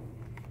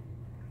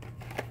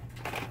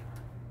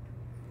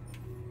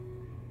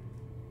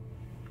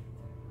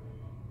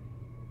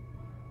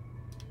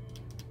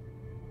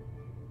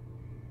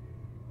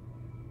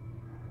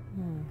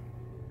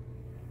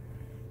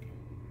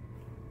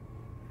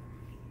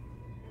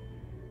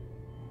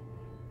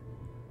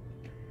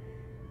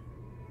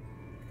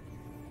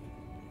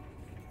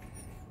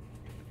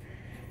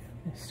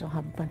 I still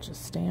have a bunch of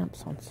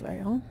stamps on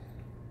sale.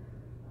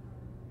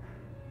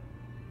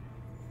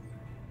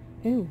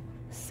 Ooh,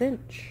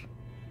 cinch.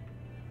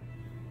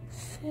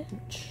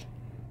 Cinch.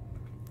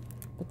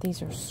 But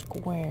these are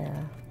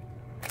square.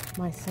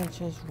 My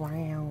cinch is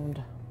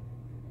round.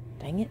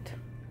 Dang it.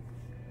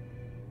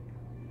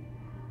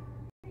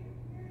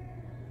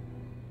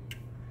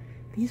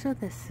 These are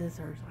the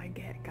scissors I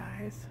get,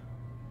 guys.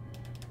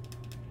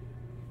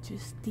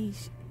 Just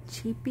these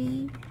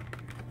cheapy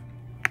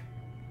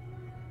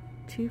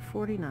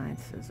 $2.49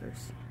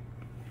 scissors.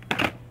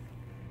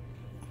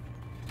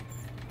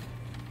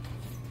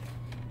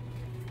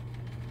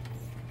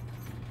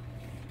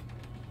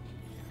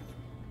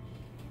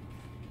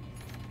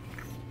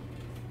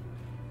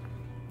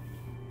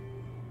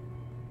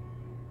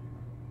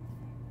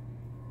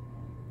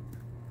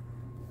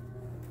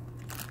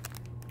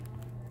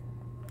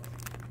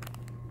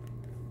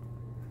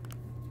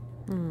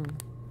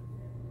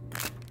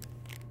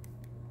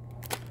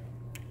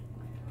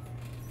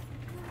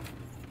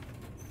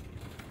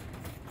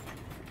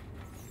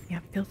 Yeah,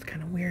 it feels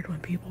kind of weird when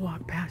people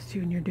walk past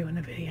you and you're doing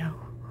a video.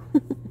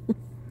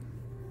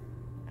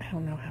 I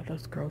don't know how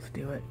those girls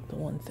do it. The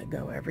ones that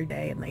go every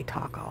day and they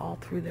talk all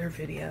through their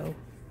video.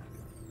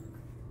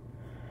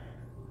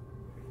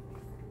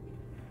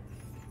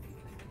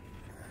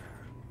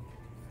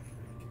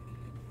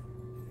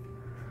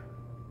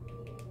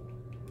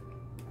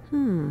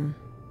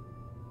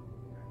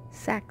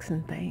 Sacks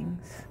and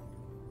things.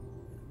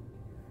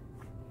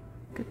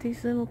 Look at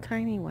these little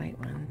tiny white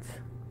ones.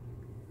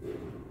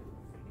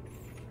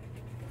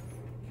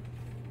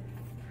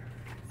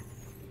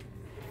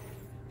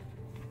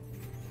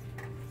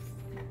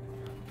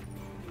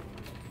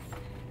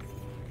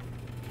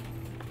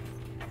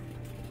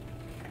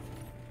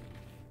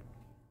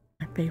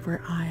 My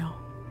favorite aisle.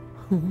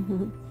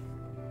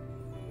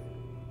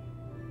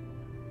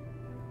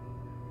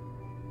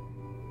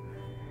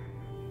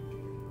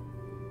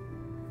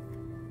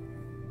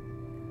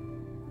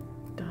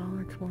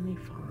 $1.25.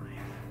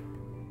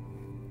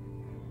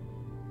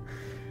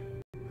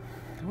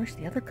 I wish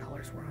the other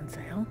colors were on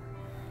sale.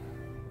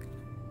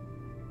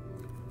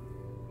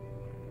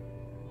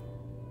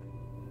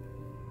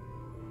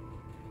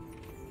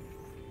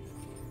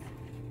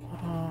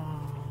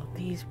 Oh,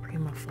 these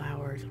Prima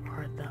flowers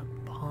are the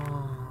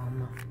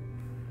bomb.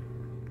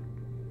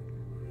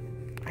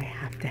 I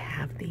have to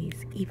have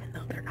these even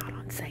though they're not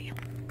on sale.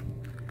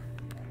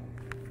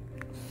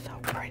 So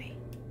pretty.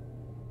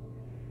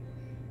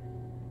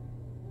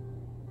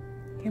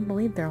 Can't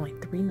believe they're only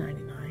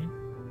 $3.99.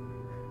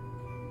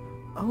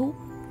 Oh,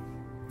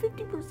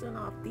 50%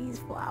 off these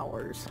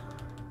flowers.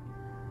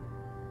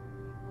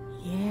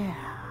 Yeah.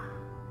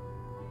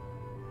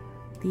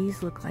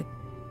 These look like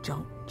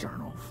junk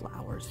journal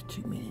flowers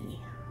to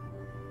me.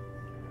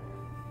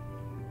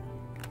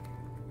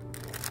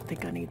 I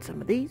think I need some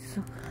of these.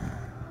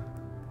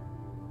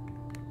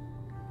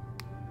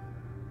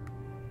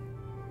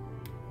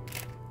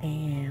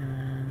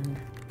 And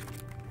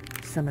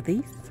some of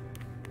these.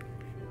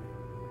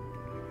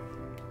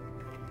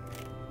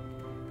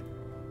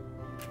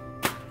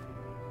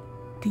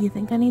 Do you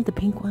think I need the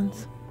pink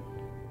ones?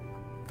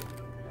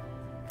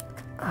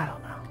 I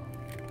don't know.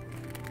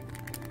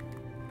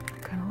 I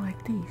kind of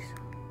like these.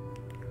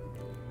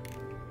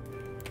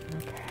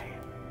 Okay.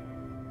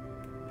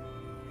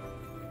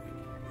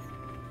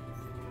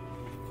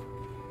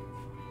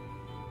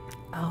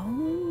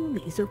 Oh,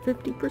 these are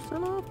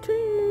 50% off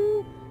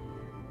too.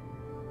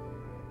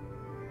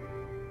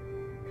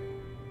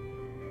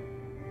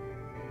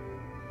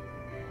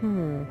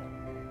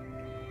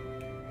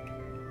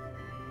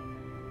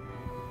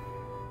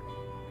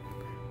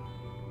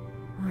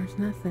 There's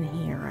nothing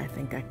here I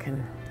think I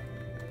can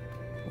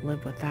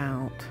live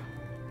without.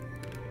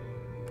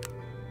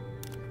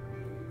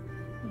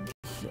 Let's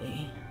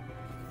see.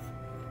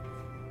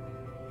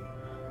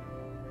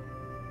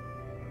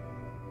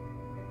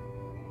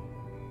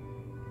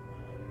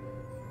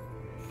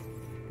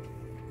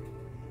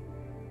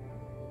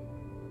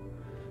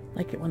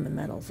 Like it when the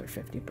metals are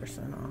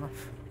 50%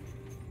 off.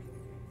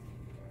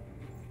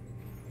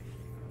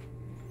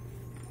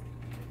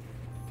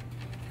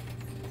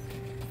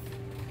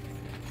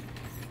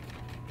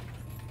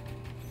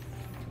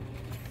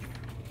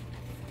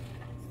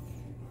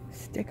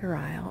 Sticker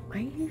aisle. I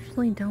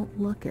usually don't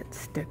look at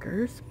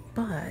stickers,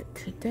 but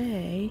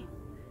today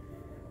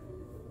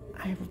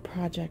I have a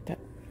project that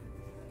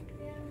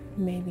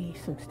maybe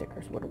some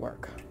stickers would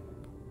work.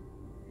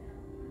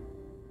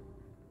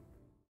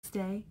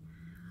 Today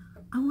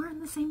I'm wearing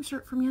the same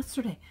shirt from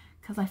yesterday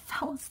because I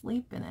fell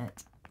asleep in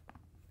it.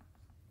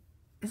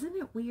 Isn't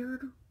it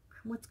weird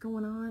what's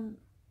going on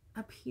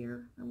up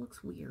here? It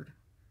looks weird.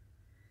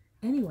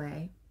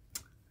 Anyway,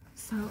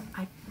 so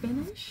I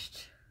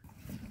finished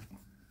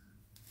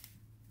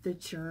the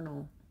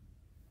journal.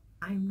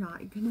 I'm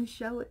not going to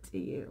show it to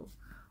you,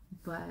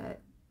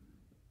 but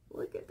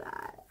look at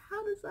that.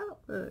 How does that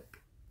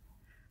look?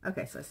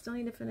 Okay, so I still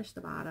need to finish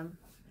the bottom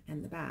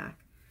and the back.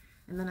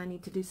 And then I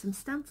need to do some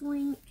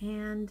stenciling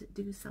and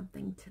do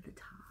something to the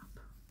top.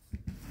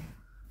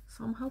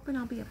 So I'm hoping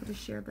I'll be able to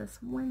share this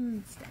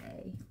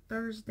Wednesday,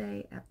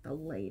 Thursday at the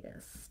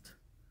latest.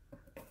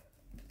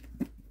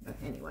 But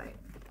anyway.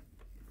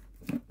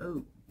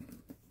 Oh.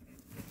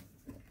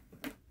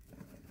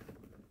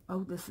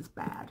 Oh, this is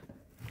bad.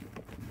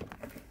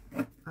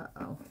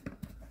 Uh-oh.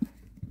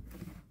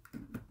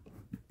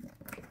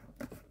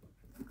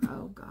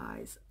 Oh,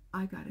 guys,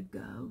 I gotta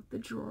go. The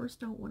drawers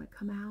don't want to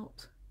come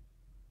out.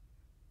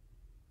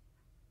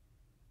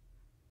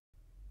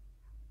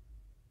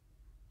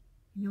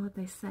 You know what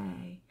they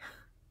say?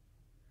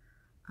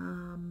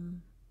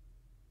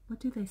 What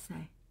do they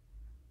say?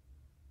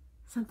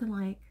 Something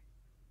like,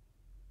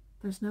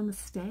 there's no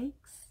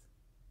mistakes?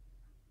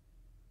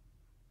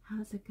 How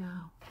does it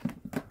go?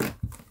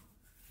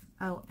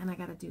 Oh, and I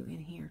got to do in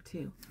here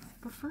too.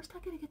 But first I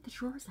got to get the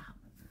drawers out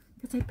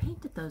because I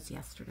painted those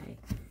yesterday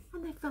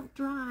and they felt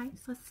dry,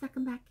 so I stuck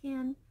them back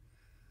in.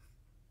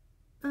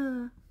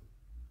 I'll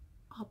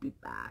be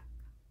back.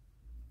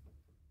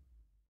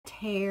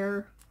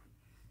 Hair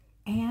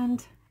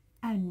and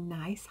a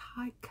nice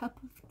hot cup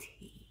of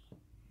tea.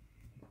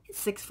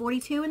 It's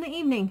 6:42 in the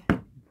evening.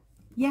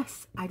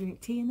 Yes, I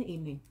drink tea in the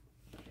evening.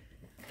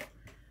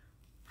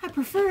 I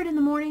prefer it in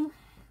the morning,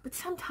 but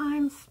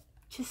sometimes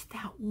just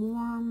that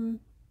warm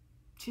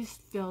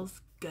just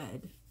feels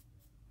good.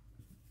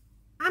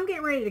 I'm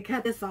getting ready to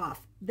cut this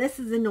off. This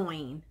is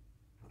annoying.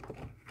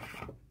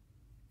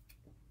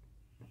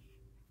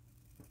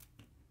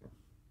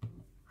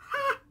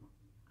 Ha!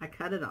 I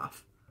cut it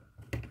off.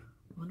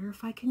 Wonder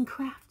if I can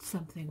craft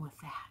something with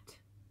that.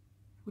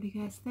 What do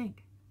you guys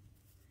think?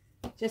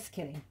 Just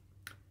kidding.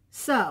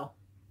 So,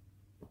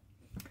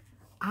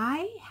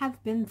 I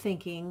have been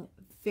thinking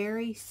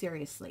very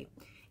seriously.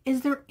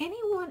 Is there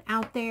anyone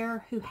out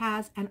there who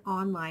has an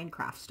online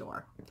craft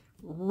store?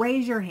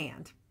 Raise your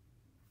hand.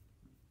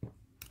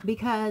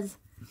 Because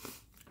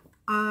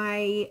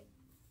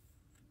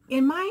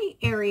in my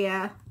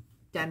area,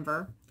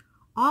 Denver,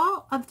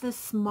 all of the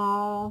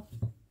small,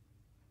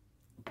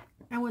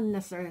 I wouldn't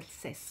necessarily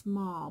say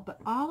small,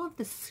 but all of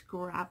the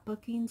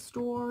scrapbooking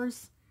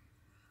stores,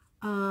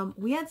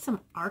 we had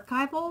some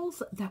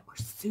archivals that were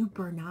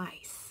super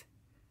nice.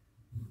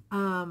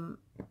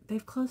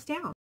 They've closed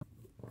down.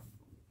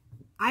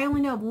 I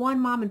only know of one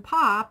mom and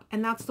pop,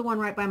 and that's the one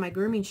right by my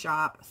grooming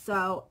shop.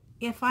 So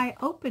if I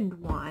opened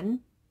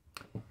one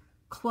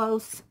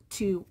close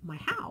to my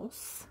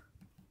house,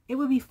 it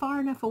would be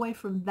far enough away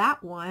from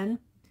that one.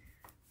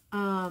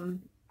 And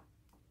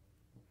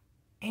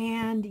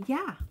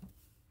yeah,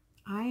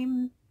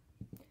 I'm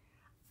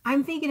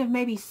thinking of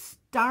maybe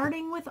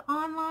starting with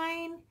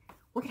online.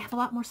 We're gonna have a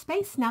lot more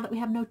space now that we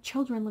have no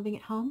children living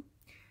at home.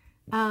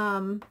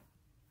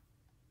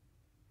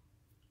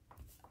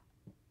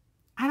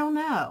 I don't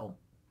know.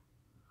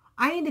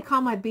 I need to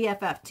call my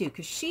BFF too,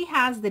 because she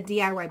has the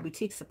DIY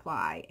boutique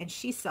supply and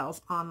she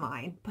sells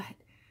online. But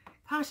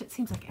gosh, it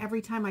seems like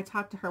every time I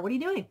talk to her, what are you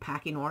doing?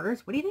 Packing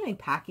orders. What are you doing?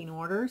 Packing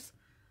orders.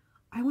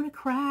 I want to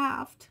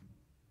craft.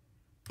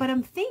 But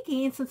I'm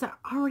thinking, since I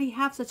already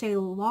have such a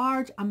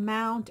large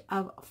amount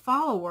of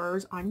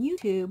followers on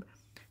YouTube,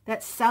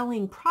 that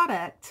selling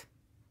product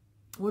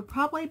would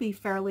probably be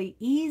fairly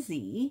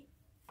easy.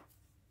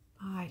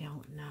 I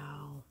don't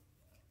know.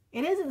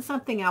 It isn't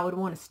something I would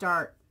want to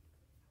start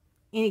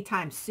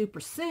anytime super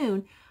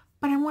soon,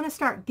 but I want to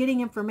start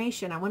getting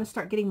information. I want to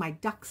start getting my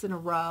ducks in a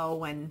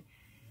row and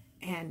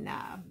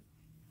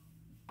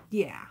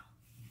yeah.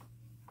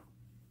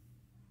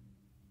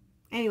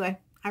 Anyway,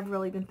 I've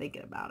really been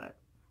thinking about it.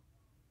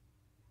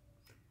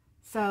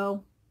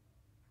 So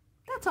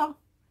that's all.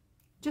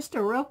 Just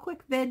a real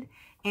quick vid,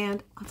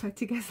 and I'll talk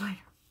to you guys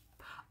later.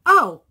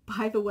 Oh,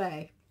 by the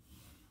way,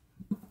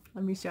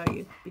 let me show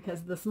you,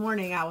 because this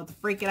morning I was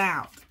freaking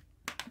out.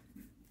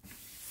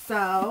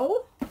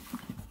 So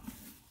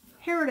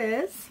here it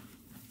is,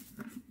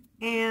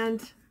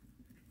 and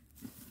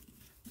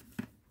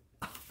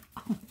oh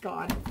my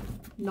God,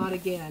 not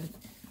again.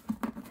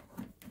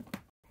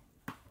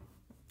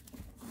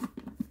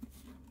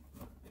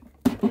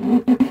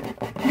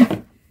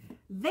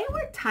 They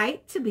were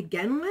tight to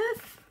begin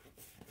with,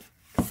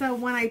 so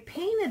when I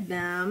painted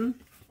them,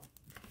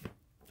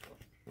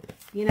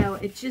 you know,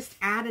 it just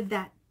added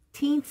that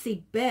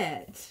teensy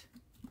bit,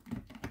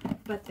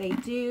 but they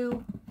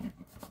do,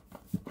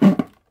 I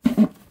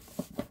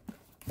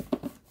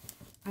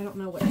don't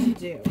know what to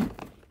do,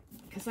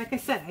 because like I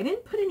said, I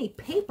didn't put any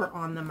paper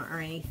on them or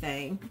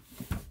anything,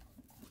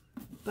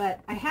 but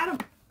I had them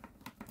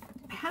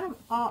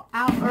all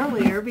out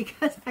earlier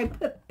because I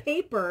put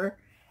paper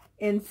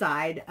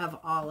inside of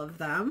all of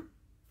them.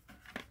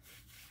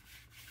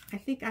 I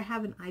think I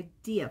have an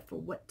idea for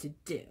what to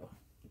do.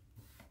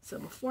 So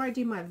before I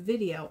do my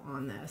video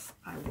on this,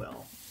 I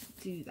will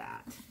do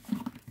that.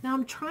 Now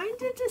I'm trying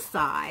to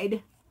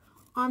decide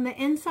on the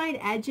inside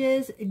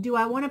edges, do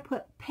I want to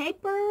put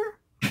paper?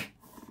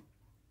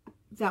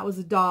 That was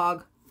a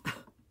dog. Oh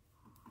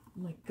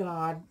my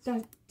God.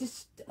 That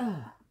just,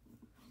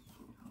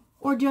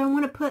 Or do I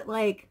want to put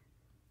like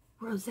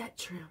rosette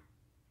trim?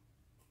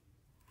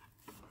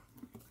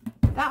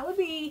 That would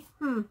be,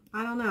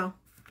 I don't know.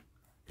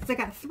 Because I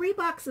got 3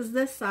 boxes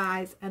this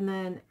size and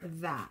then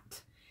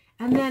that.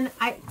 And then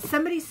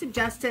somebody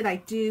suggested I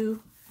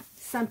do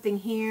something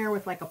here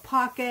with like a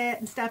pocket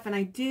and stuff. And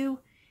I do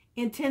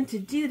intend to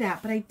do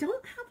that. But I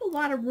don't have a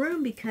lot of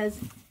room because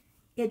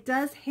it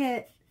does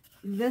hit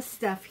this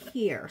stuff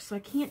here. So I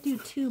can't do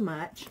too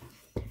much.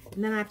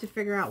 And then I have to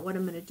figure out what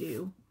I'm going to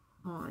do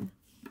on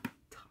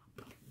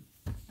top.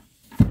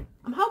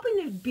 I'm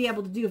hoping to be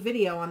able to do a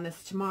video on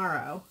this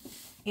tomorrow.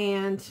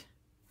 And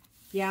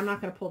yeah, I'm not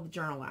going to pull the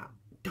journal out.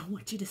 Don't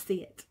want you to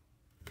see it.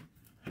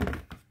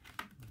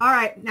 All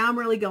right, now I'm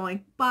really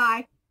going.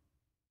 Bye.